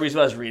 but for some reason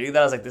when I was reading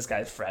that, I was like, this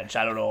guy's French.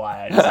 I don't know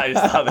why. I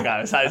just thought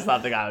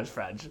the guy was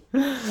French.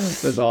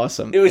 That's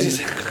awesome. It was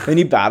just. Then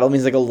you battle him.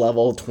 He's like a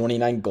level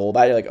 29 gold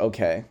bat. You're like,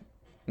 okay.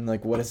 And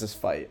like, what is this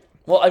fight?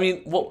 Well, I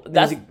mean,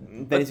 that's...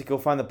 Then he's like, go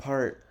find the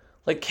part.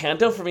 Like,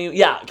 Kanto for me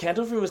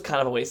was kind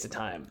of a waste of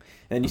time.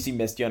 And then you see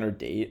Misty on her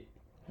date.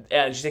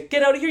 And she's like,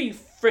 get out of here, you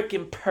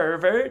freaking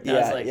pervert. And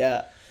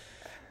I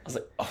was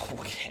like, oh,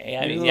 okay.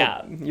 I mean,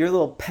 yeah. You're a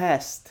little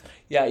pest.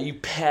 Yeah, you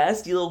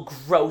pest, you little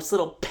gross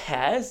little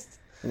pest.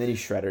 And then you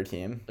shred her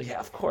team.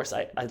 Yeah, of course.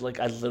 I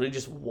literally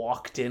just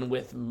walked in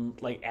with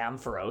like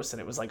Ampharos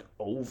and it was like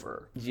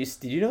over.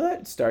 Did you know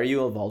that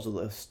Staryu evolves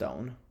with a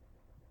stone?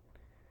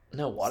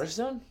 No,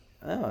 Waterstone?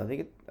 Oh, I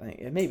think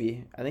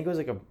maybe. I think it was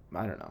like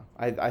I don't know.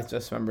 I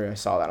just remember I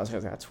saw that. I was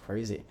like, that's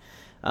crazy.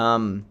 But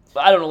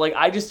I don't know. Like,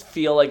 I just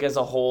feel like as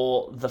a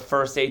whole, the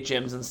first 8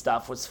 gyms and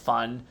stuff was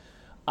fun.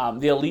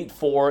 The Elite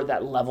Four,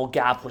 that level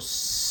gap was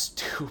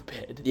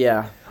stupid.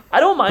 Yeah.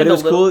 I don't mind. But it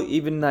was cool.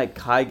 Even like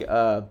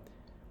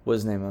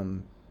what's his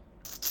name?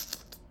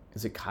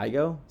 Is it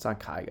Kygo? It's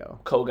not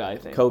Kygo. Koga, I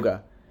think.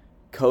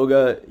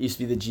 Koga used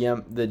to be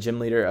the gym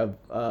leader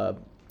of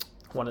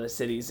one of the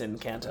cities in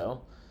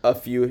Kanto.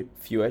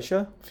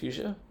 Fuchsia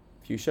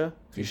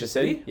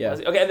City? Yeah.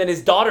 Okay, and then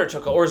his daughter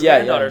took over, or his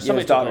granddaughter,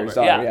 somebody took over. His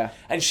daughter, yeah.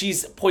 And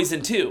she's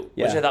poison too,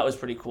 which I thought was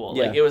pretty cool.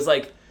 Yeah. Like, it was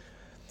like,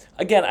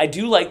 again, I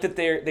do like that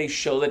they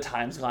show the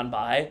time's gone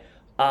by.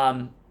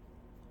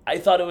 I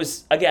thought it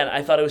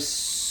was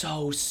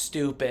so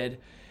stupid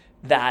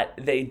that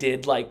they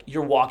did, like,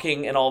 you're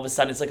walking and all of a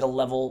sudden it's like a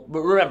level.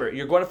 But remember,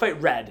 you're going to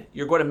fight Red.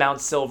 You're going to Mount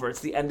Silver.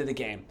 It's the end of the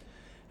game.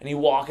 And you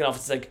walk and off,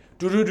 it's like,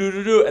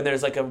 do-do-do-do-do, and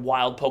there's like a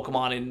wild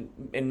Pokemon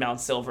in Mount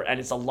Silver, and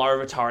it's a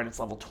Larvitar, and it's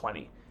level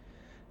 20.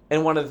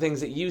 And one of the things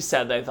that you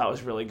said that I thought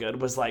was really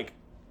good was, like,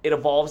 it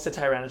evolves to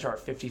Tyranitar at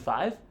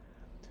 55.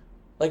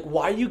 Like,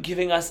 why are you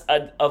giving us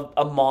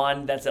a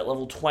Mon that's at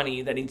level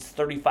 20 that needs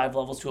 35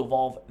 levels to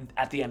evolve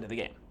at the end of the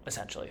game,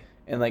 essentially?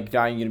 And, like,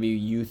 dying going to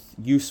be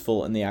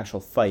useful in the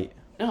actual fight.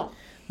 No,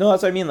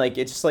 that's what I mean. Like,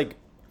 it's just, like,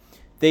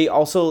 they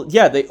also,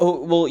 yeah,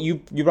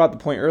 you brought up the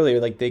point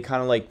earlier, like they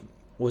kind of like,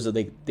 what was it,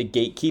 they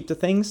gatekeep the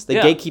things? They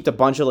gatekeep a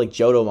bunch of like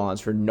Johto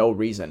mons for no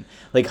reason.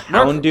 Like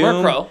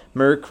Houndoom,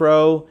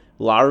 Murkrow,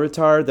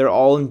 Larvitar, they're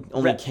all in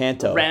only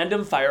Kanto.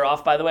 Random fire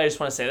off, by the way, I just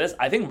want to say this.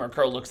 I think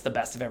Murkrow looks the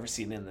best I've ever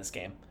seen in this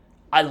game.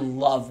 I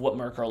love what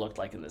Murkrow looked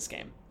like in this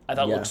game. I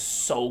thought it looked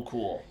so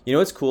cool. You know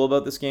what's cool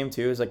about this game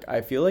too is like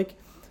I feel like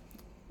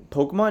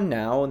Pokemon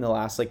now in the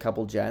last like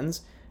couple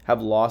gens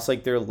have lost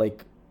like their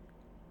like,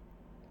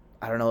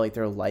 I don't know, like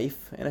their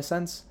life in a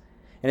sense.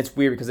 And it's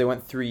weird because they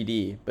went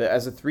 3D, but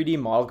as a 3D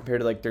model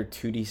compared to like their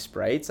 2D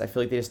sprites, I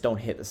feel like they just don't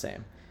hit the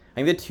same.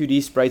 I think the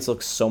 2D sprites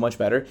look so much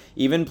better.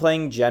 Even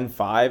playing Gen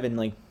 5 and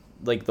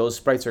like those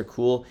sprites are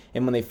cool,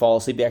 and when they fall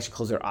asleep they actually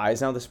close their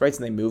eyes now, the sprites,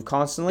 and they move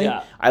constantly.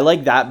 I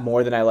like that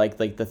more than I like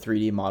the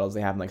 3D models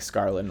they have in like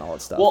Scarlet and all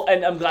that stuff. Well,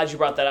 and I'm glad you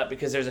brought that up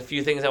because there's a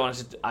few things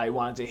I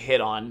wanted to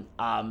hit on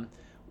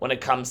when it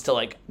comes to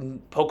like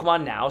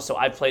Pokemon now. So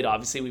we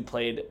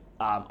played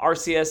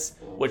Arceus,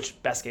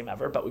 which best game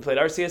ever, but we played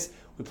Arceus,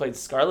 we played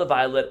Scarlet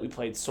Violet, we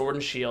played Sword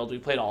and Shield, we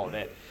played all of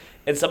it.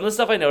 And some of the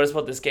stuff I noticed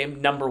about this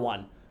game, number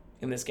one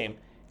in this game,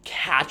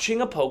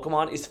 catching a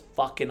Pokemon is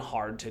fucking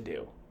hard to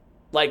do.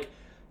 Like,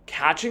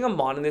 catching a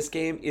mon in this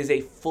game is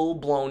a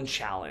full-blown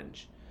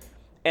challenge.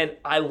 And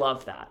I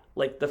love that.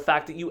 Like, the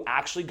fact that you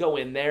actually go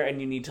in there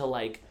and you need to,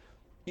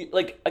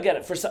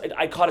 again,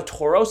 I caught a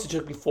Tauros. It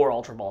took me 4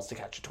 Ultra Balls to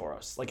catch a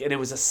Tauros. And it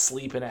was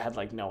asleep and it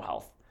had, no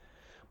health.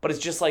 But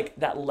it's just,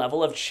 that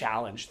level of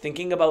challenge.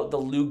 Thinking about the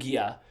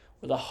Lugia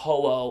or the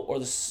Ho-Oh or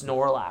the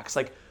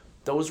Snorlax.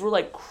 Those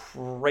were,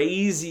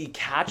 crazy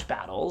catch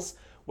battles.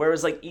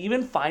 Whereas,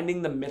 even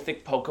finding the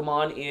mythic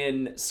Pokemon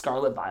in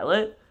Scarlet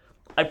Violet,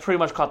 I pretty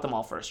much caught them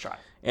all first try.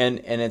 And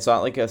it's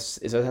not it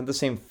doesn't have the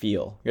same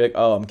feel. You're like,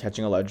 oh, I'm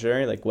catching a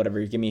legendary.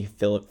 Whatever, you give me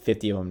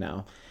 50 of them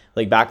now.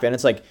 Back then,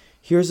 it's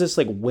here's this,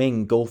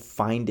 wing, go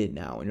find it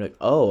now. And you're like,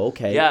 oh,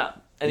 okay. Yeah.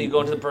 And you go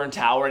into the Burn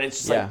Tower, and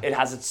it's just, it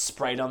has its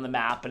sprite on the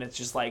map, and it's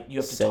just, you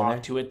have to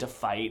talk to it to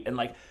fight. And,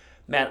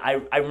 man,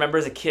 I remember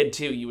as a kid,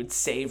 too, you would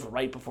save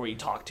right before you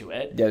talk to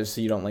it. Yeah,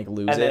 so you don't,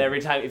 lose it. And then every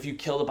time, if you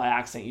killed it by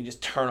accident, you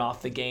just turn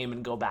off the game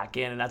and go back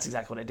in, and that's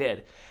exactly what I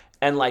did.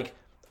 And,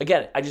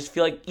 again, I just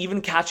feel like even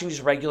catching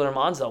just regular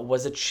mons, though,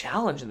 was a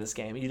challenge in this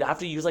game. You'd have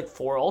to use,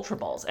 4 Ultra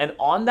Balls. And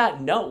on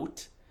that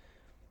note,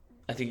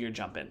 I think you're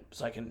jumping,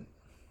 so I can...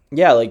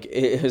 Yeah,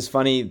 it was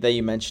funny that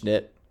you mentioned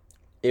it.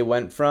 It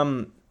went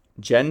from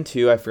Gen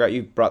 2, I forgot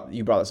you brought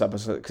this up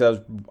because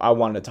I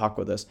wanted to talk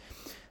about this.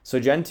 So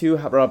Gen 2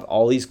 brought up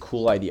all these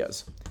cool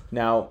ideas.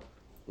 Now,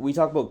 we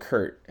talk about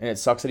Kurt, and it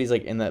sucks that he's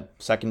in the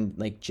second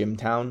gym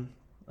town.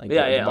 The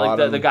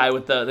guy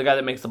with the guy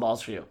that makes the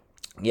balls for you.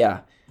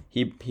 Yeah,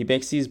 he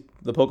makes the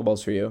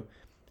Pokeballs for you,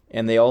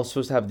 and they all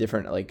supposed to have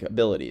different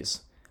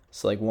abilities.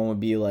 So one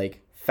would be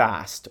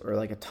fast, or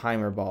a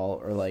timer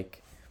ball, or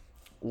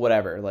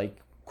whatever,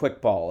 quick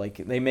ball.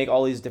 They make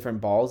all these different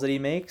balls that he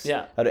makes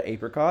out of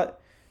apricot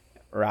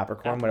or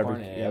apricorn, whatever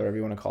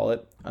you want to call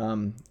it.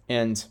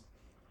 And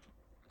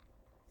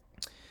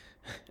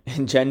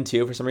in Gen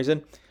 2, for some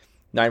reason,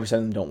 90% of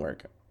them don't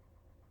work.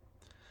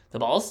 The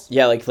balls?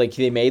 Yeah,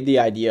 they made the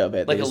idea of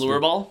it. A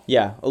lure ball?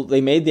 Yeah, they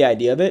made the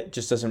idea of it,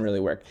 just doesn't really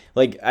work.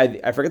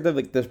 I forget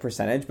the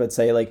percentage, but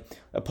say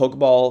a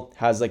Pokeball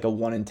has a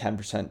 1 in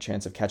 10%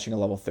 chance of catching a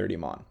level 30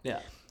 mon.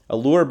 Yeah. A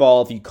lure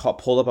ball, if you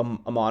pulled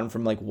up a mon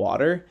from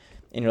water,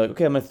 and you're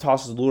okay, I'm gonna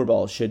toss this lure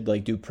ball, should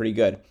do pretty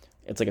good.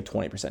 It's a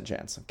 20%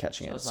 chance of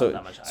catching it. So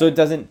it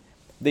doesn't.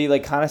 They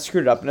kind of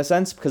screwed it up in a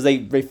sense because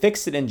they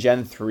fixed it in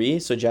Gen 3.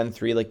 So Gen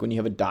 3, when you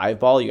have a dive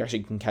ball, you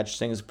actually can catch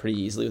things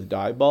pretty easily with a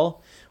dive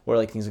ball,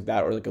 or things like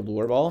that, or a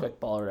lure ball, quick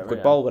ball, or whatever.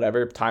 Quick ball,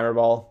 whatever, timer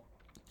ball.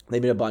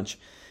 They made a bunch,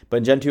 but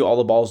in Gen 2, all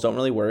the balls don't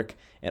really work.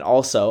 And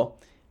also,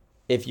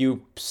 if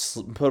you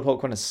put a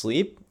Pokemon to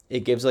sleep,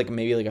 it gives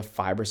maybe a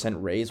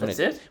 5% raise.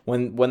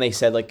 When they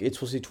said it's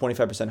supposed to be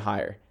 25%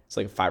 higher, it's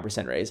a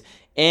 5% raise.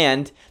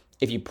 And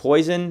if you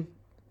poison,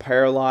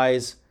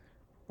 paralyze,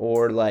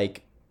 or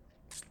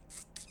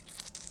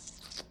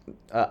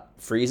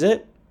freeze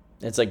it,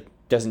 it's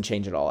doesn't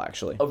change at all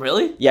actually. Oh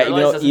really? Yeah,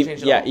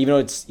 even though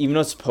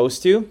it's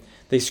supposed to,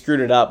 they screwed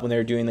it up when they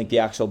were doing the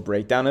actual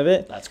breakdown of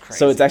it. That's crazy.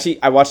 So it's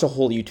actually, I watched a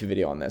whole YouTube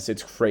video on this.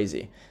 It's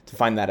crazy to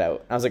find that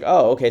out. I was like,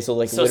 oh, okay, so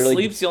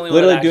sleep's the only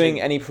literally one doing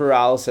any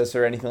paralysis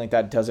or anything like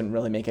that doesn't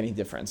really make any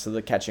difference. So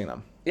they're catching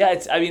them. Yeah,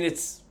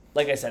 it's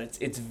like I said,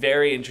 it's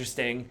very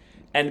interesting.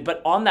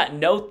 But on that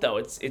note though,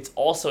 it's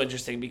also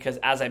interesting because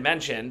as I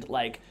mentioned,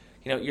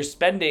 you're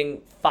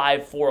spending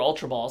 4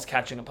 Ultra Balls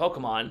catching a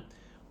Pokemon,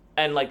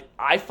 and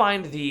I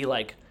find the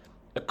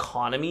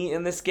economy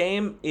in this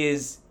game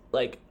is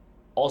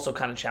also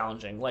kind of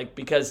challenging.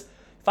 Because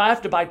if I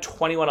have to buy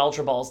 21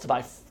 Ultra Balls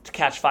to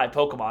catch 5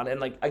 Pokemon,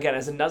 and again,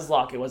 as a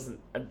Nuzlocke, it wasn't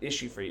an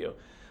issue for you.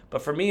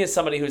 But for me, as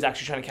somebody who's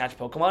actually trying to catch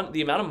Pokemon,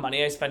 the amount of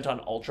money I spent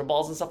on Ultra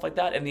Balls and stuff like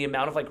that, and the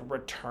amount of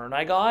return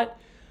I got,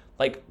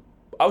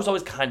 I was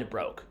always kind of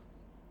broke.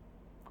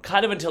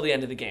 Kind of until the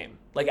end of the game.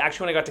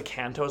 Actually, when I got to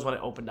Kanto is when it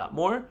opened up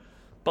more.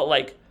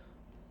 But,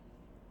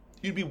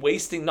 you'd be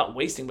but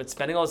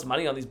spending all this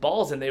money on these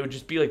balls, and they would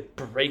just be like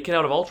breaking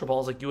out of Ultra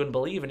Balls like you wouldn't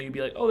believe, and you'd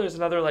be like, oh, there's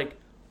another like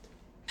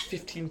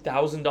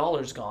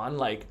 $15,000 gone.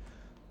 Like,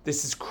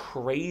 this is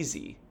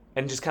crazy,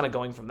 and just kind of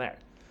going from there.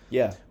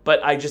 Yeah.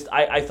 But I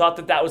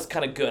thought that was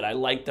kind of good. I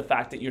like the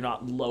fact that you're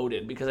not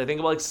loaded, because I think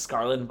about like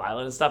Scarlet and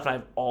Violet and stuff, and I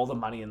have all the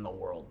money in the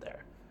world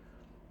there.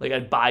 Like,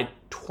 I'd buy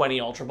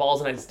 20 Ultra Balls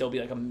and I'd still be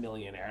like a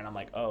millionaire, and I'm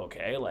like, oh,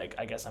 okay, like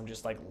I guess I'm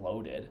just like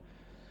loaded.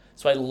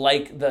 So I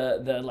like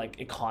the like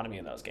economy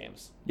in those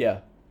games. Yeah.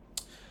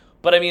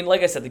 But I mean,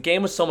 like I said, the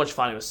game was so much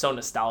fun. It was so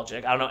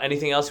nostalgic. I don't know,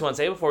 anything else you want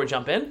to say before we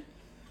jump in?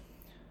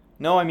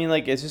 No, I mean,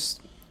 like, it's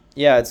just,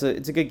 yeah, it's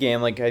a good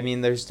game. Like, I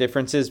mean, there's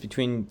differences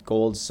between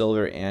Gold,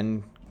 Silver,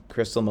 and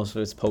Crystal. Most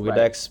of it's Pokedex,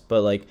 right.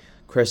 But like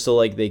Crystal,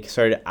 like they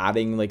started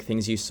adding like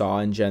things you saw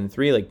in Gen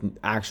 3, like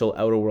actual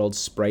Outer World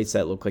sprites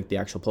that look like the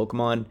actual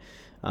Pokemon.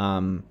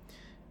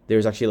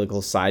 There's actually like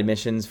little side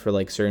missions for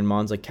like certain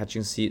mons, like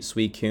catching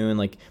Suicune,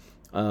 like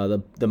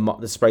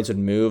the sprites would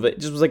move. It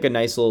just was like a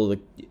nice little like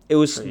it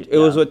was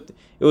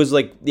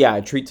like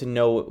a treat to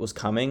know what was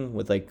coming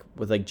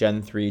with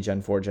Gen 3,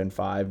 Gen 4, Gen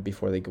 5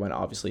 before they went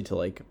obviously to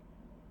like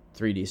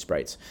 3D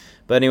sprites.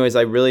 But anyways,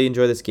 I really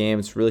enjoy this game.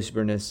 It's really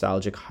super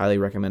nostalgic. Highly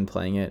recommend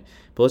playing it.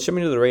 But let's jump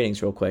into the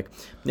ratings real quick.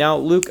 Now,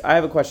 Luke, I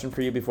have a question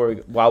for you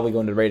while we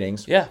go into the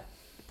ratings. Yeah.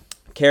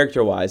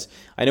 Character-wise,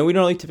 I know we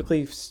don't really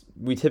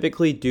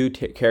typically do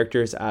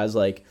characters as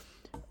like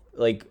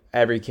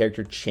every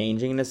character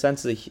changing in a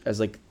sense as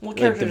like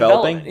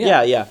developing.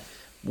 Yeah.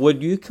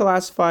 Would you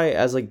classify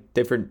as like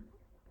different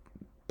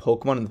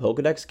Pokemon in the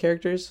Pokedex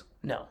characters?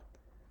 No.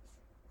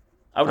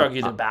 I would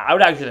argue the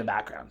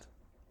background.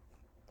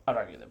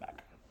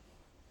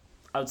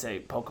 I would say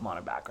Pokemon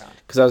are background.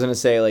 Because I was going to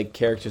say, like,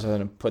 characters, I was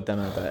going to put them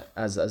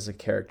as a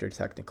character,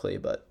 technically,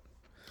 but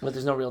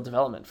there's no real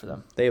development for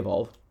them. They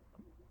evolve.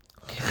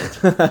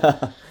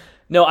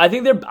 No, I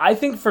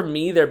think for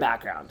me, they're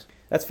background.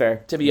 That's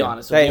fair. To be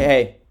honest with you.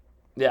 Hey.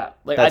 Yeah.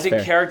 Like, I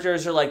think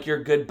characters are, like,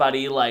 your good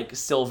buddy, like,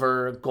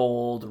 Silver,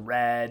 Gold,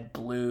 Red,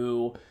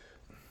 Blue,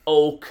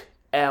 Oak,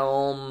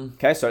 Elm.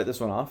 Can I start this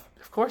one off?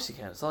 Of course you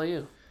can. It's all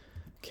you.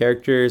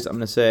 Characters, I'm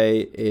going to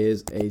say,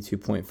 is a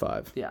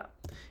 2.5. Yeah.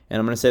 And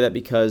I'm going to say that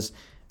because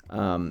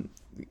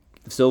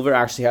Silver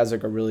actually has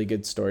like a really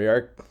good story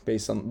arc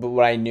based on but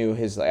what I already knew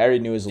his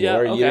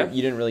lore. Okay.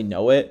 You didn't really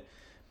know it,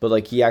 but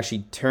like he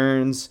actually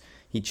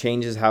he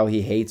changes how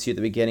he hates you at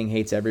the beginning,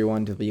 hates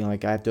everyone, to being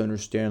like, I have to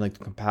understand like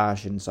the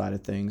compassion side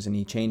of things, and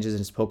he changes and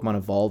his Pokemon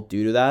evolve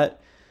due to that.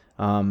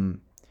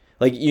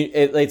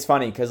 It's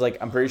funny because like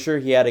I'm pretty sure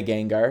he had a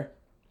Gengar,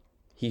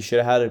 he should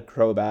have had a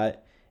Crobat,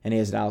 and he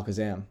has an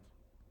Alakazam.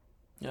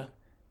 Yeah.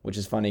 Which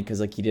is funny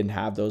because like he didn't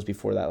have those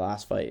before that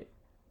last fight.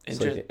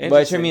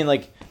 But I mean,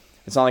 like,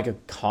 it's not like a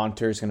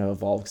Kanto is gonna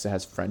evolve because it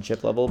has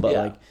friendship level, but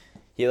like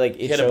he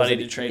had a buddy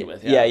to trade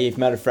with. Yeah, you've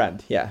met a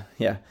friend. Yeah.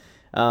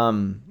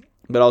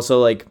 But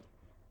also like,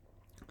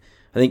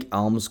 I think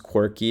Elm's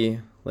quirky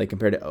like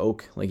compared to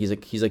Oak. Like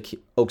he's like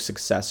Oak's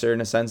successor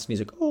in a sense, and he's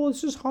like, oh,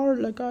 it's just hard.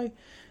 He's like,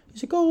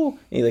 oh, and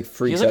he like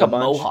freaks out. He's like a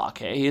bunch. Mohawk.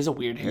 Hey, he has a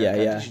weird haircut.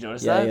 Yeah. Did you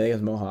notice that? Yeah, he has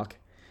a Mohawk,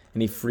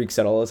 and he freaks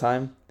out all the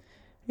time.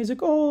 He's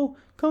like, oh,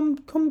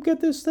 come get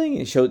this thing.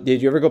 And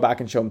did you ever go back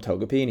and show him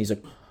Togepi? And he's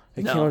like,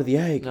 it came out of the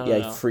egg. No.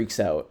 He freaks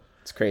out.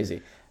 It's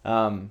crazy.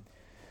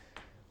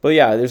 But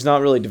yeah, there's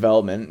not really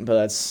development, but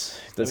that's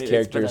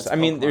characters.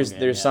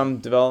 There's some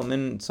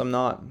development, some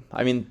not.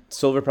 I mean,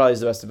 Silver probably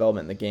is the best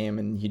development in the game,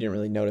 and you didn't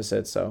really notice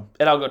it, so.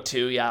 And I'll go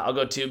 2, yeah. I'll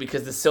go 2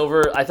 because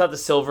I thought the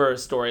Silver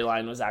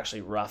storyline was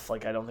actually rough.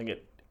 Like, I don't think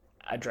it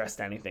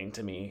addressed anything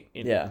to me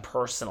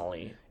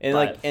personally.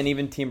 And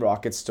even Team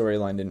Rocket's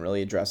storyline didn't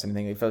really address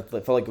anything. It felt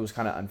like it was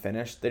kind of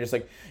unfinished. They're just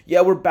like,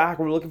 yeah, we're back.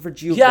 We're looking for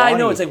Giovanni. Yeah, I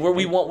know. It's like where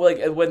we want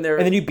when they're.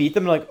 And then you beat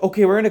them. Like,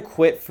 okay, we're gonna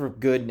quit for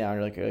good now.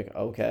 You're like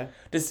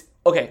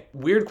okay.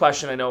 Weird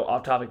question. I know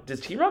off topic. Does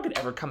Team Rocket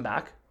ever come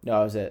back? No,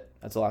 that was it.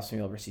 That's the last time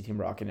you'll ever see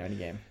Team Rocket in any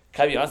game.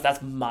 Can I be honest?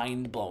 That's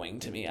mind blowing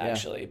to me,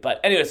 actually. Yeah. But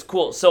anyways,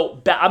 cool.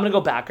 So I'm gonna go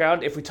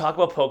background. If we talk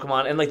about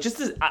Pokemon and like just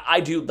as I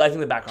think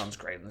the background's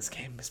great in this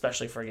game,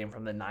 especially for a game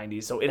from the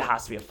 '90s. So it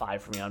has to be a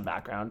 5 for me on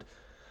background.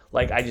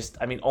 Like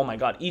oh my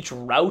god, each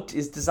route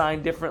is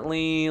designed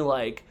differently.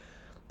 Like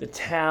the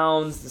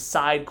towns, the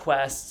side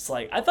quests.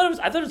 Like I thought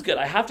it was good.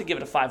 I have to give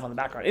it a 5 on the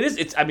background.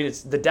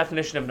 It's the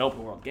definition of an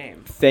open world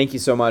game. Thank you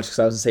so much, because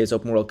I was gonna say it's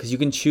open world because you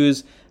can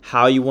choose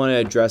how you want to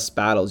address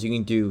battles. You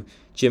can do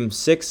Gym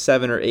 6,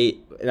 7, or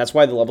 8, and that's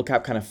why the level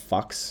cap kind of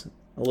fucks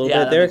a little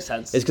bit there. Makes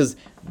sense. It's because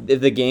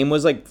if the game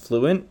was like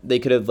fluent, they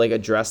could have like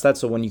addressed that.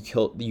 So when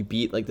you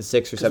beat like the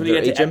 6 or 7 or 8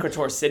 when you get to gym,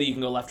 Equator City, you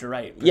can go left or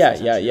right.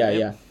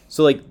 Yeah.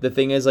 So like the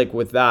thing is like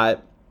with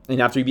that,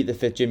 and after you beat the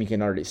 5th gym, you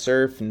can already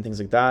surf and things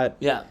like that.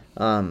 Yeah.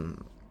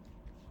 And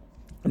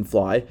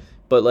fly,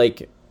 but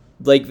like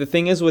the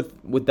thing is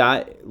with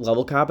that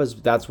level cap is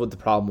that's what the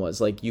problem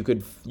was. Like you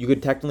could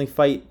technically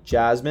fight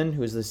Jasmine,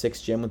 who's the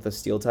 6th gym with the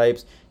steel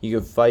types. You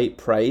could fight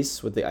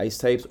Price with the ice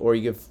types, or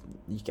you could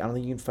I don't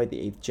think you can fight the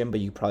 8th gym, but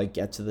you probably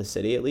get to the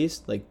city at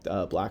least, like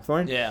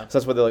Blackthorn. Yeah. So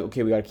that's why they're like,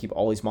 okay, we got to keep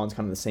all these mons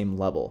kind of the same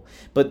level.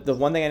 But the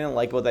one thing I didn't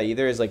like about that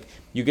either is like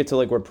you get to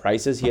like where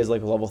Price is, he has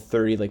like a level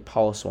 30 like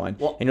Poliswine,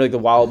 and you're like the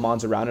wild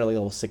mons around are like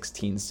level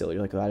 16 still.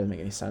 You're like, that doesn't make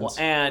any sense. Well,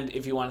 and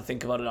if you want to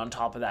think about it on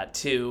top of that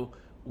too,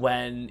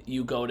 when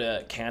you go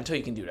to Kanto,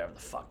 you can do whatever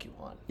the fuck you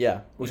want.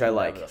 Yeah, which I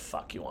like. Whatever the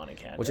fuck you want in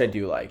Kanto. Which I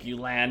do like. You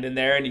land in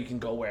there and you can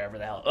go wherever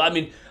the hell. I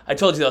mean, I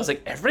told you, I was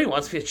like, everybody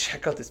wants me to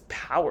check out this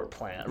power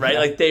plant, right?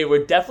 Like, they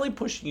were definitely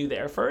pushing you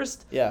there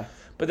first. Yeah.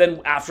 But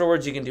then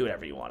afterwards, you can do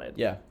whatever you wanted.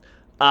 Yeah.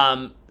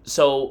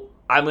 So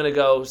I'm going to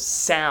go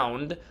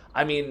sound.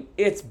 I mean,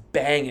 it's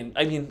banging.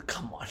 I mean,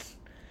 come on.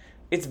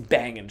 It's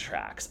banging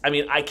tracks. I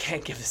mean, I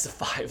can't give this a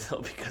 5,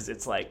 though, because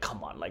it's like,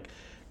 come on, like,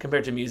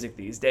 compared to music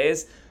these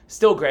days.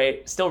 Still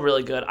great, still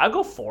really good. I'll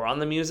go 4 on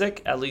the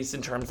music, at least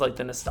in terms of like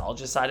the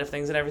nostalgia side of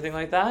things and everything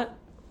like that.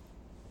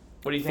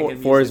 What do you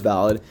think? 4 is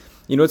valid.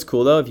 You know what's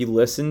cool though? If you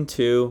listen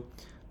to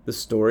the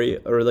story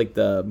or like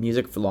the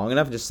music for long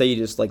enough, just say you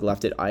just like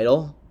left it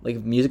idle,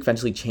 like music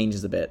eventually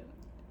changes a bit.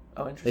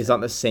 Oh, interesting. It's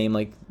not the same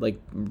like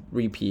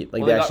repeat.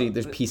 Like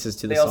there's pieces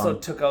to the song. They also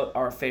took out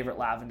our favorite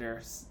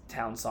Lavender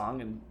Town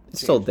song and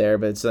it's still there,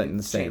 but it's like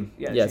the same.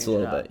 Yeah, it's a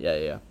little bit.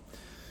 Yeah.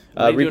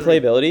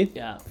 Replayability.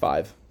 Yeah.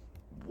 5.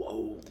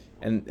 Whoa.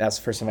 And that's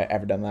the first time I've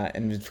ever done that.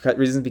 And the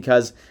reason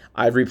because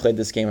I've replayed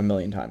this game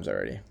 1,000,000 times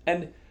already.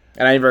 And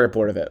I never get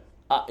bored of it.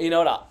 You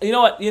know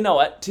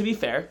what? To be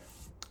fair,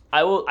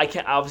 I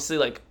can't obviously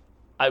like.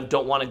 I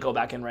don't want to go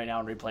back in right now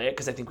and replay it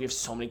because I think we have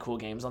so many cool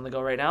games on the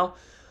go right now.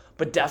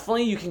 But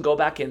definitely, you can go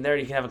back in there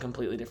and you can have a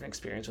completely different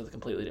experience with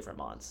completely different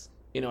mods.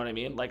 You know what I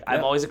mean? Like,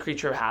 I'm always a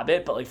creature of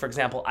habit, but like for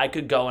example, I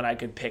could go and I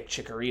could pick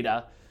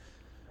Chikorita.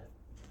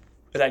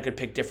 And I could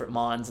pick different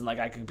mons, and like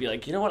I could be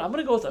like, you know what, I'm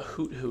gonna go with a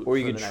Hoot. Or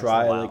you could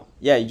try like,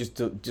 you just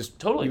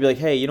totally. You'd be like,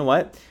 hey, you know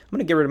what, I'm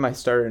gonna get rid of my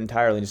starter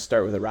entirely and just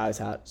start with a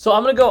Rattata. So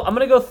I'm gonna go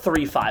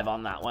 3-5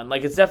 on that one.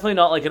 Like, it's definitely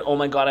not like an oh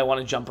my god, I want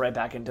to jump right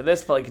back into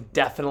this, but like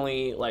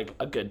definitely like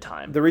a good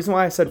time. The reason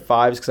why I said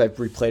 5 is because I've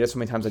replayed it so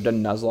many times. I've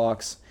done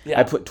Nuzlocke. Yeah.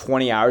 I put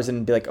 20 hours in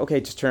and be like, okay,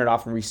 just turn it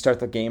off and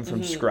restart the game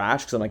from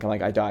scratch because I'm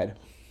like I died.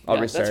 I'll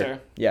restart. That's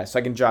fair. Yeah, so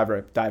I can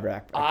dive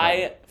back.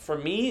 For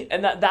me,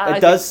 and that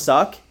it does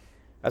suck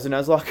as a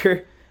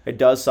Nuzlocke. It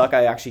does suck.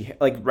 I actually,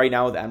 like, right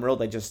now with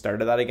Emerald, I just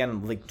started that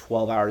again, like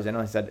 12 hours in,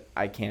 and I said,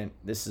 I can't,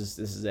 this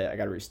is it. I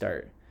got to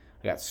restart.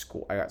 I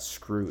got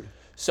screwed.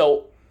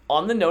 So,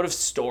 on the note of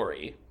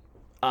story,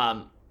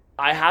 I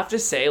have to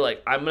say,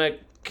 like, I'm going to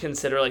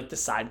consider, like, the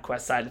side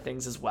quest side of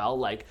things as well.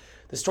 Like,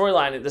 the story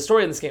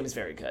in this game is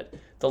very good.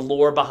 The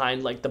lore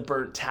behind, like, the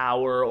Burnt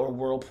Tower or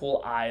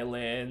Whirlpool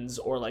Islands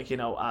or, like, you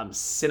know,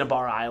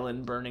 Cinnabar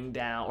Island burning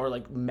down or,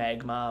 like,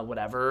 Magma,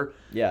 whatever.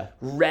 Yeah.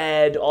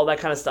 Red, all that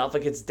kind of stuff.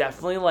 Like, it's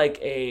definitely, like,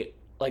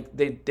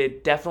 they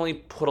definitely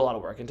put a lot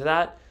of work into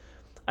that.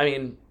 I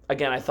mean,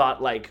 again, I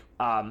thought, like,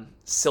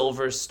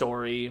 Silver's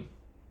story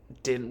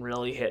didn't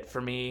really hit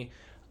for me.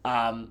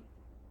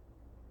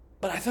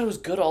 But I thought it was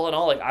good all in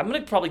all. Like, I'm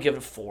going to probably give it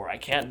a 4. I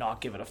can't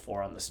not give it a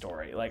 4 on the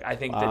story. Like, I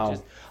think that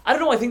just... I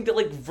don't know. I think that,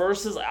 like,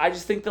 versus... I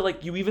just think that,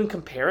 like, you even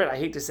compare it. I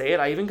hate to say it.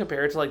 I even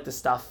compare it to, like, the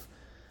stuff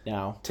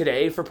now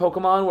today for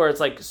Pokemon where it's,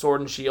 like,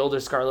 Sword and Shield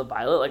or Scarlet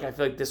Violet. Like, I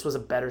feel like this was a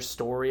better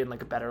story and,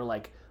 like, a better,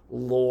 like,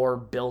 lore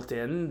built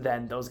in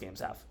than those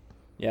games have.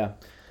 Yeah.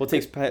 Well, it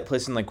takes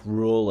place in, like,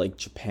 rural, like,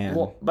 Japan,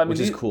 which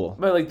is cool.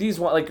 But, like, these...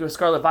 Like, with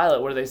Scarlet Violet,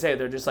 what do they say?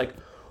 They're just, like...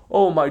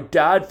 Oh, my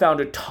dad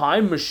found a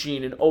time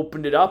machine and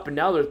opened it up, and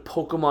now there's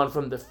Pokemon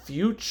from the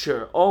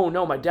future. Oh,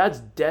 no, my dad's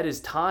dead as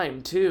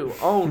time, too.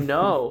 Oh,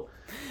 no.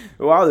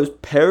 Wow, there's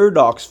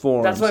paradox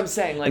forms. That's what I'm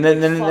saying. Like,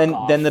 and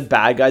then the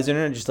bad guys in it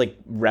are just, like,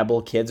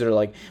 rebel kids that are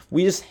like,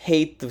 we just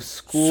hate the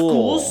school.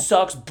 School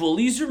sucks.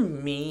 Bullies are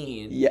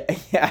mean.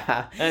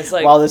 Yeah. And it's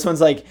like... While this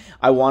one's like,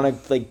 I want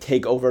to, like,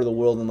 take over the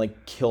world and,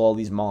 like, kill all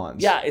these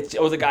mons. Yeah,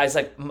 or the guy's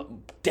like,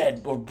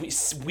 dead, or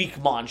weak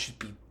mon should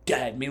be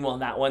dead. Meanwhile,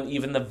 in that one,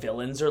 even the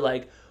villains are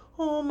like,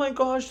 oh my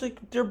gosh, like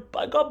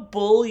I got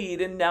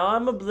bullied and now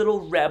I'm a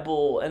little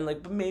rebel and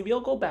like, but maybe I'll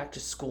go back to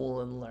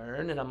school and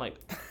learn. And I'm like,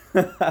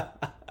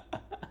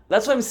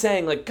 that's what I'm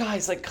saying. Like,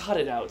 guys, like, cut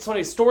it out. So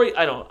anyway, story,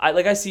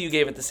 I see you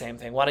gave it the same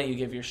thing. Why don't you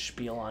give your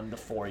spiel on the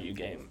 4 you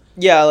gave?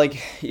 Yeah,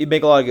 like, you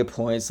make a lot of good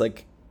points.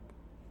 Like,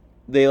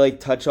 they like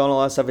touch on a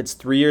lot of stuff. It's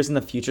 3 years in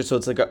the future, so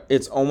it's like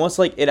it's almost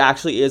like it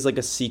actually is like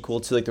a sequel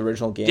to like the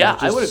original game. Yeah,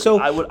 I would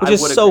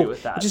agree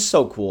with that. Which is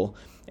so cool.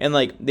 And,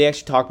 like, they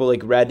actually talk about,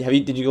 like, Red.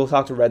 Did you go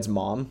talk to Red's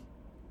mom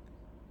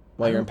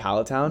while you're in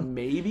Pallet Town?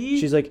 Maybe.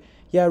 She's like,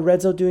 yeah,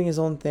 Red's out doing his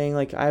own thing.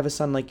 Like, I have a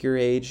son like your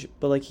age,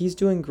 but, like, he's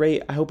doing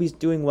great. I hope he's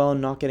doing well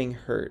and not getting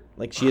hurt.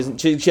 Like, she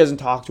hasn't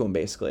talked to him,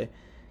 basically.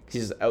 Because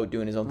he's out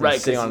doing his own thing,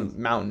 sitting on a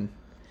mountain.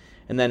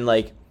 And then,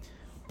 like,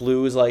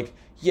 Blue is like,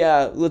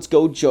 yeah, let's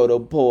go,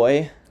 Johto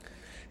boy.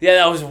 Yeah,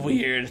 that was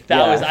weird.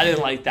 I didn't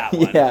like that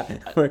one. Yeah,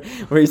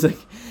 where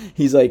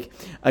he's like,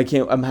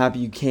 I'm happy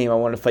you came. I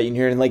want to fight you in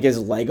here. And like his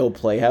Lego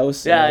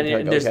playhouse. Yeah,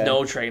 and there's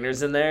no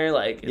trainers in there.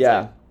 Like, it's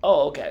like,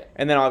 oh, okay.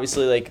 And then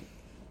obviously like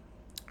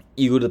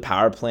you go to the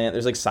power plant.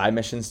 There's like side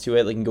missions to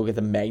it. Like, you can go get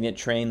the magnet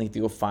train. Like,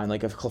 you go find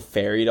like a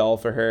fairy doll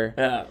for her.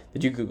 Yeah.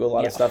 Did you Google a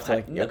lot of stuff? To,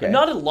 like, okay.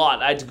 Not a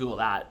lot. I had to Google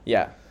that.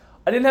 Yeah.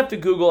 I didn't have to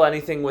Google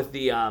anything with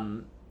the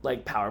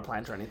like power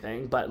plant or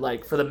anything, but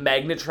like for the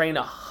magnet train,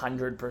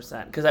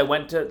 100%. Because I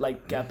went to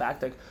like get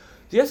back, like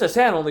the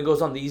SSN only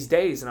goes on these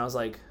days, and I was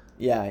like,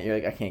 yeah, you're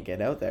like, I can't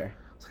get out there.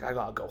 It's like, I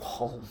gotta go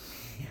home.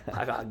 Yeah.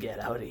 I gotta get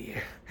out of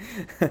here.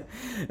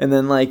 And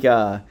then like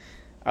I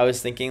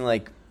was thinking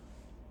like,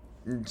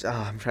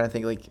 I'm trying to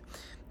think like,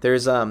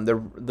 there's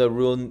the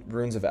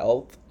Runes of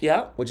Elf.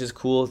 Yeah. Which is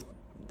cool.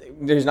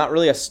 There's not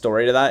really a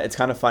story to that. It's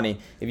kind of funny.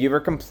 If you ever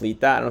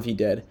complete that, I don't know if you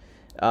did.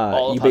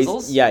 All the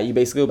puzzles? You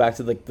basically go back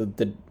to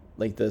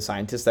like the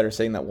scientists that are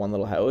sitting in that one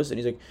little house, and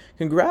he's like,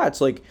 congrats,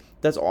 like,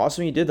 that's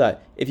awesome you did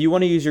that. If you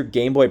want to use your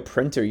Game Boy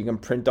printer, you can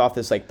print off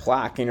this like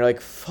plaque, and you're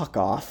like, fuck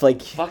off.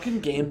 Like,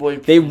 fucking Game Boy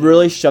printer. They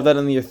really shove that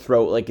into your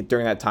throat like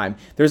during that time.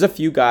 There's a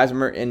few guys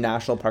in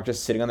National Park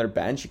just sitting on their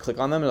bench. You click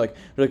on them, and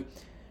they're like,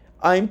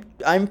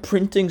 I'm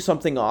printing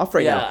something off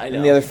right now. I know.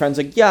 And the other friend's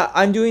like, yeah,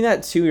 I'm doing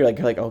that too. You're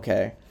like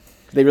okay.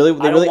 They really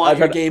want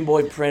your Game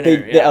Boy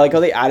printer. I like how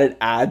they added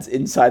ads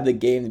inside the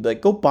game. They'd be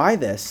like, go buy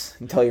this,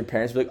 and tell your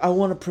parents, be like, I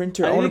want a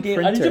printer. I need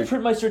to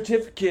print my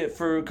certificate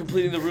for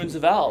completing the Runes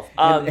of Elf.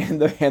 And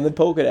the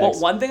Pokédex. Well,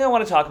 one thing I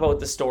want to talk about with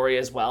the story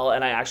as well,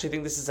 and I actually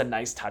think this is a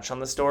nice touch on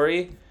the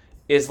story,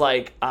 is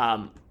like,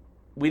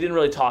 we didn't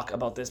really talk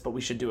about this, but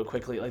we should do it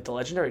quickly. Like the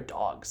legendary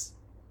dogs.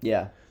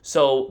 Yeah.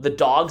 So the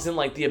dogs and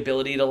like the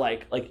ability to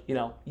like you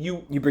know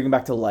you bring them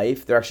back to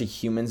life. They're actually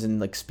humans and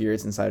like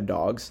spirits inside of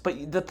dogs.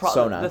 But the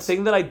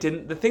thing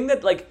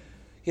that like,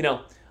 you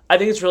know, I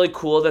think it's really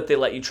cool that they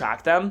let you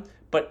track them.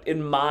 But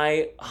in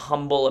my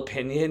humble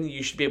opinion,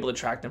 you should be able to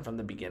track them from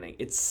the beginning.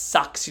 It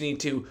sucks. You need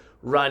to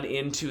run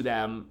into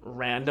them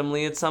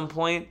randomly at some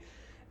point,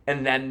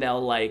 and then they'll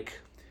like.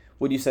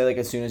 Would you say like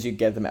as soon as you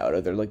get them out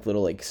of their like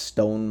little like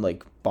stone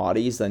like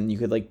bodies, then you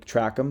could like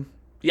track them?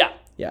 Yeah.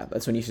 Yeah,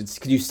 that's when you should,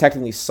 because you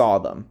technically saw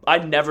them. I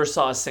never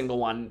saw a single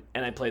one,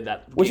 and I played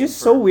that. Which is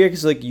so weird,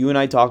 because like you and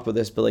I talked about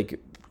this, but like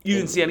you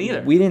didn't see any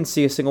either. We didn't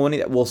see a single one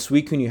either. Well,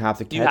 Suicune you have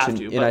to catch,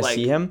 and I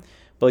see him,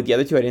 but like the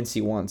other two I didn't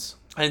see once.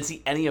 I didn't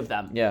see any of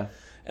them. Yeah,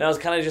 and I was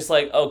kind of just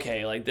like,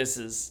 okay, like this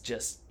is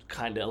just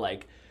kind of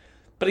like,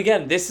 but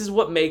again, this is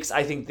what makes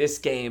I think this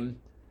game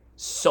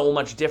so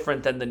much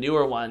different than the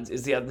newer ones.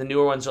 Is the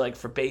newer ones are like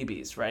for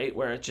babies, right?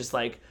 Where it's just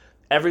like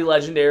every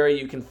legendary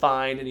you can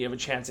find and you have a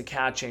chance of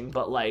catching,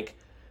 but like.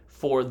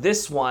 For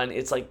this one,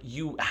 it's like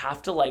you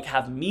have to like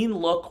have mean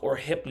look or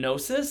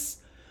hypnosis.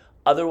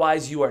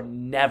 Otherwise, you are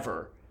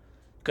never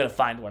going to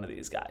find one of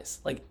these guys.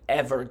 Like,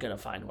 ever going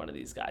to find one of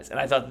these guys. And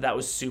I thought that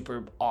was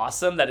super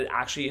awesome, that it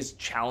actually is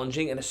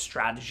challenging and a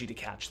strategy to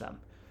catch them.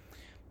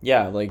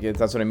 Yeah, like,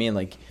 that's what I mean.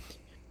 Like,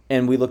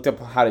 and we looked up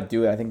how to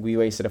do it. I think we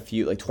wasted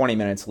 20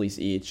 minutes at least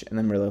each. And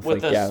then we were like,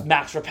 with the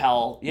max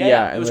repel.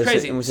 Yeah, it was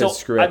crazy. And we said,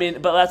 screw it. I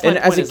mean, but that's my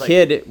point. And as a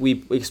kid,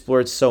 we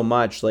explored so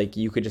much. Like,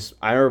 you could just,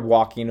 I remember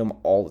walking to them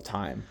all the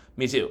time.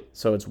 Me too.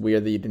 So it's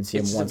weird that you didn't see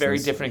them once. It's a very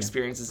different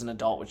experience as an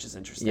adult, which is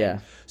interesting. Yeah.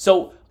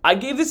 So I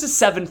gave this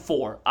a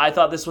 7.4. I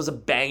thought this was a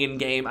banging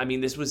game. I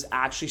mean, this was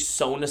actually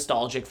so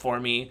nostalgic for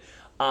me.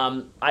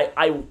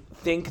 I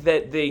think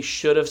that they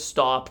should have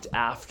stopped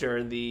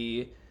after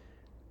the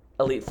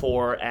Elite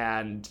Four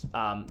and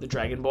the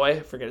Dragon Boy. I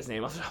forget his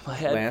name off the top of my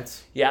head.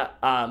 Lance. Yeah.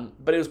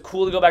 But it was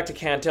cool to go back to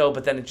Kanto,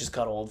 but then it just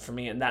got old for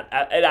me. And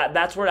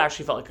that's where it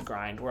actually felt like a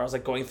grind, where I was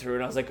like going through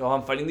and I was like, oh,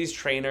 I'm fighting these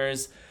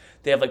trainers.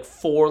 They have like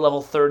 4 level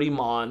 30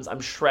 mons. I'm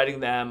shredding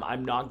them.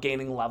 I'm not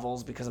gaining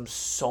levels because I'm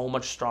so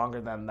much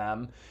stronger than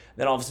them.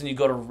 Then all of a sudden you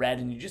go to red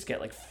and you just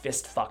get like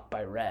fist fucked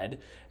by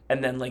red.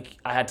 And then like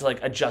I had to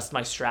like adjust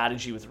my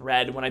strategy with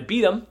red. When I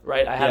beat him,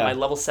 right, I had my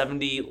level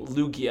 70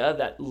 Lugia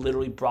that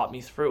literally brought me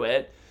through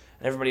it.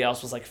 And everybody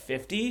else was like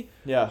 50.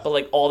 Yeah. But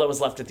like all that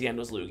was left at the end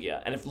was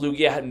Lugia. And if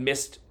Lugia had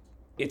missed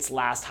its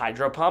last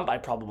Hydro Pump, I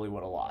probably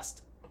would have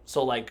lost.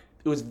 So like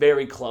it was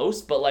very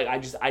close, but like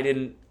I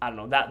don't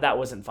know, that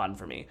wasn't fun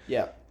for me.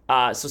 Yeah.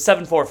 So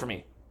 7.4 for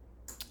me.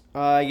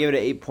 I give it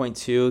an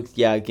 8.2.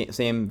 Yeah,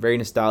 same, very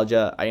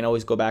nostalgia. I can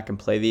always go back and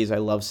play these. I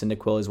love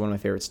Cyndaquil. He's one of my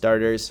favorite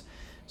starters.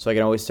 So I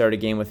can always start a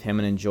game with him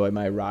and enjoy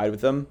my ride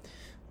with him.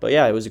 But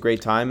yeah, it was a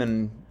great time,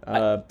 and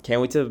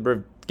can't wait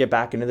to get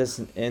back into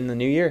this in the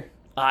new year.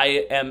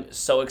 I am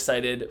so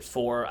excited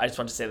for, I just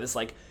want to say this,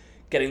 like,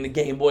 getting the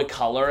Game Boy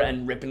Color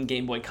and ripping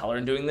Game Boy Color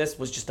and doing this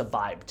was just a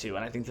vibe, too.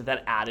 And I think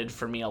that added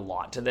for me a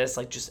lot to this,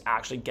 like, just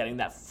actually getting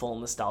that full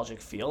nostalgic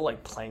feel,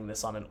 like playing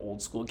this on an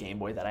old school Game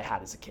Boy that I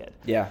had as a kid.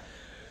 Yeah.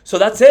 So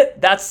that's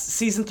it. That's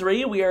Season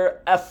 3. We are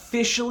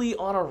officially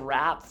on a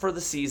wrap for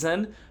the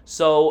season.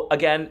 So,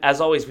 again,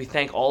 as always, we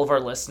thank all of our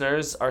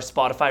listeners. Our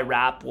Spotify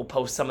wrap will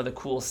post some of the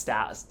cool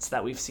stats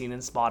that we've seen in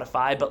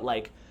Spotify, but,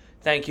 like,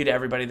 thank you to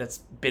everybody that's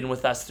been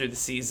with us through the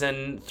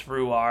season,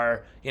 through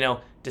our,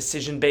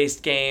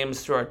 decision-based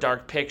games, through our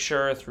Dark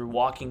Picture, through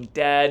Walking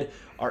Dead,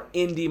 our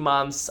indie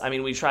months. I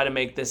mean, we try to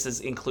make this as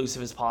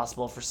inclusive as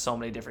possible for so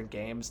many different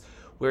games.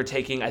 We're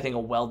taking, I think, a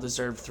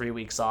well-deserved 3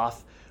 weeks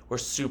off. We're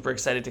super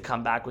excited to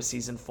come back with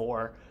Season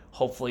 4.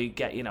 hopefully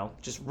get,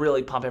 just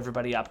really pump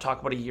everybody up, talk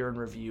about a year in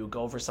review,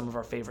 go over some of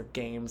our favorite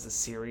games, the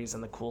series,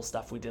 and the cool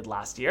stuff we did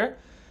last year.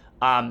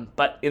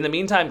 But in the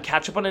meantime,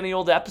 catch up on any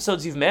old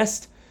episodes you've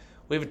missed.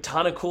 We have a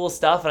ton of cool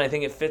stuff, and I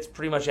think it fits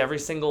pretty much every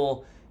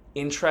single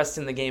interest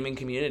in the gaming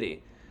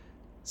community.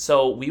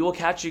 So we will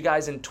catch you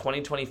guys in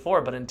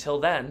 2024, but until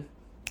then,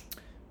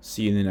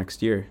 see you in the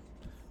next year.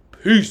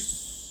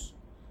 Peace.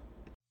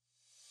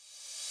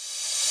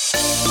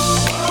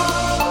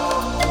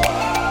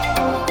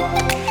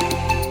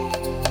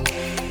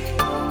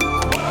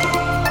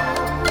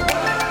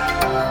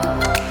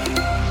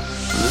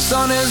 The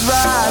sun is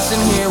rising,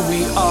 here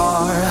we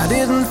are. I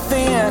didn't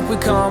think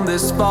we'd come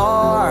this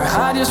far.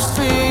 I just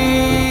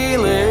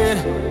feel it.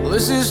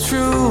 This is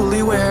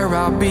truly where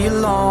I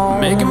belong.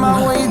 Making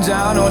my way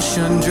down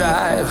Ocean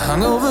Drive.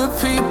 Hungover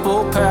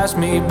people pass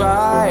me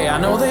by. I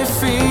know they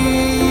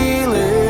feel it.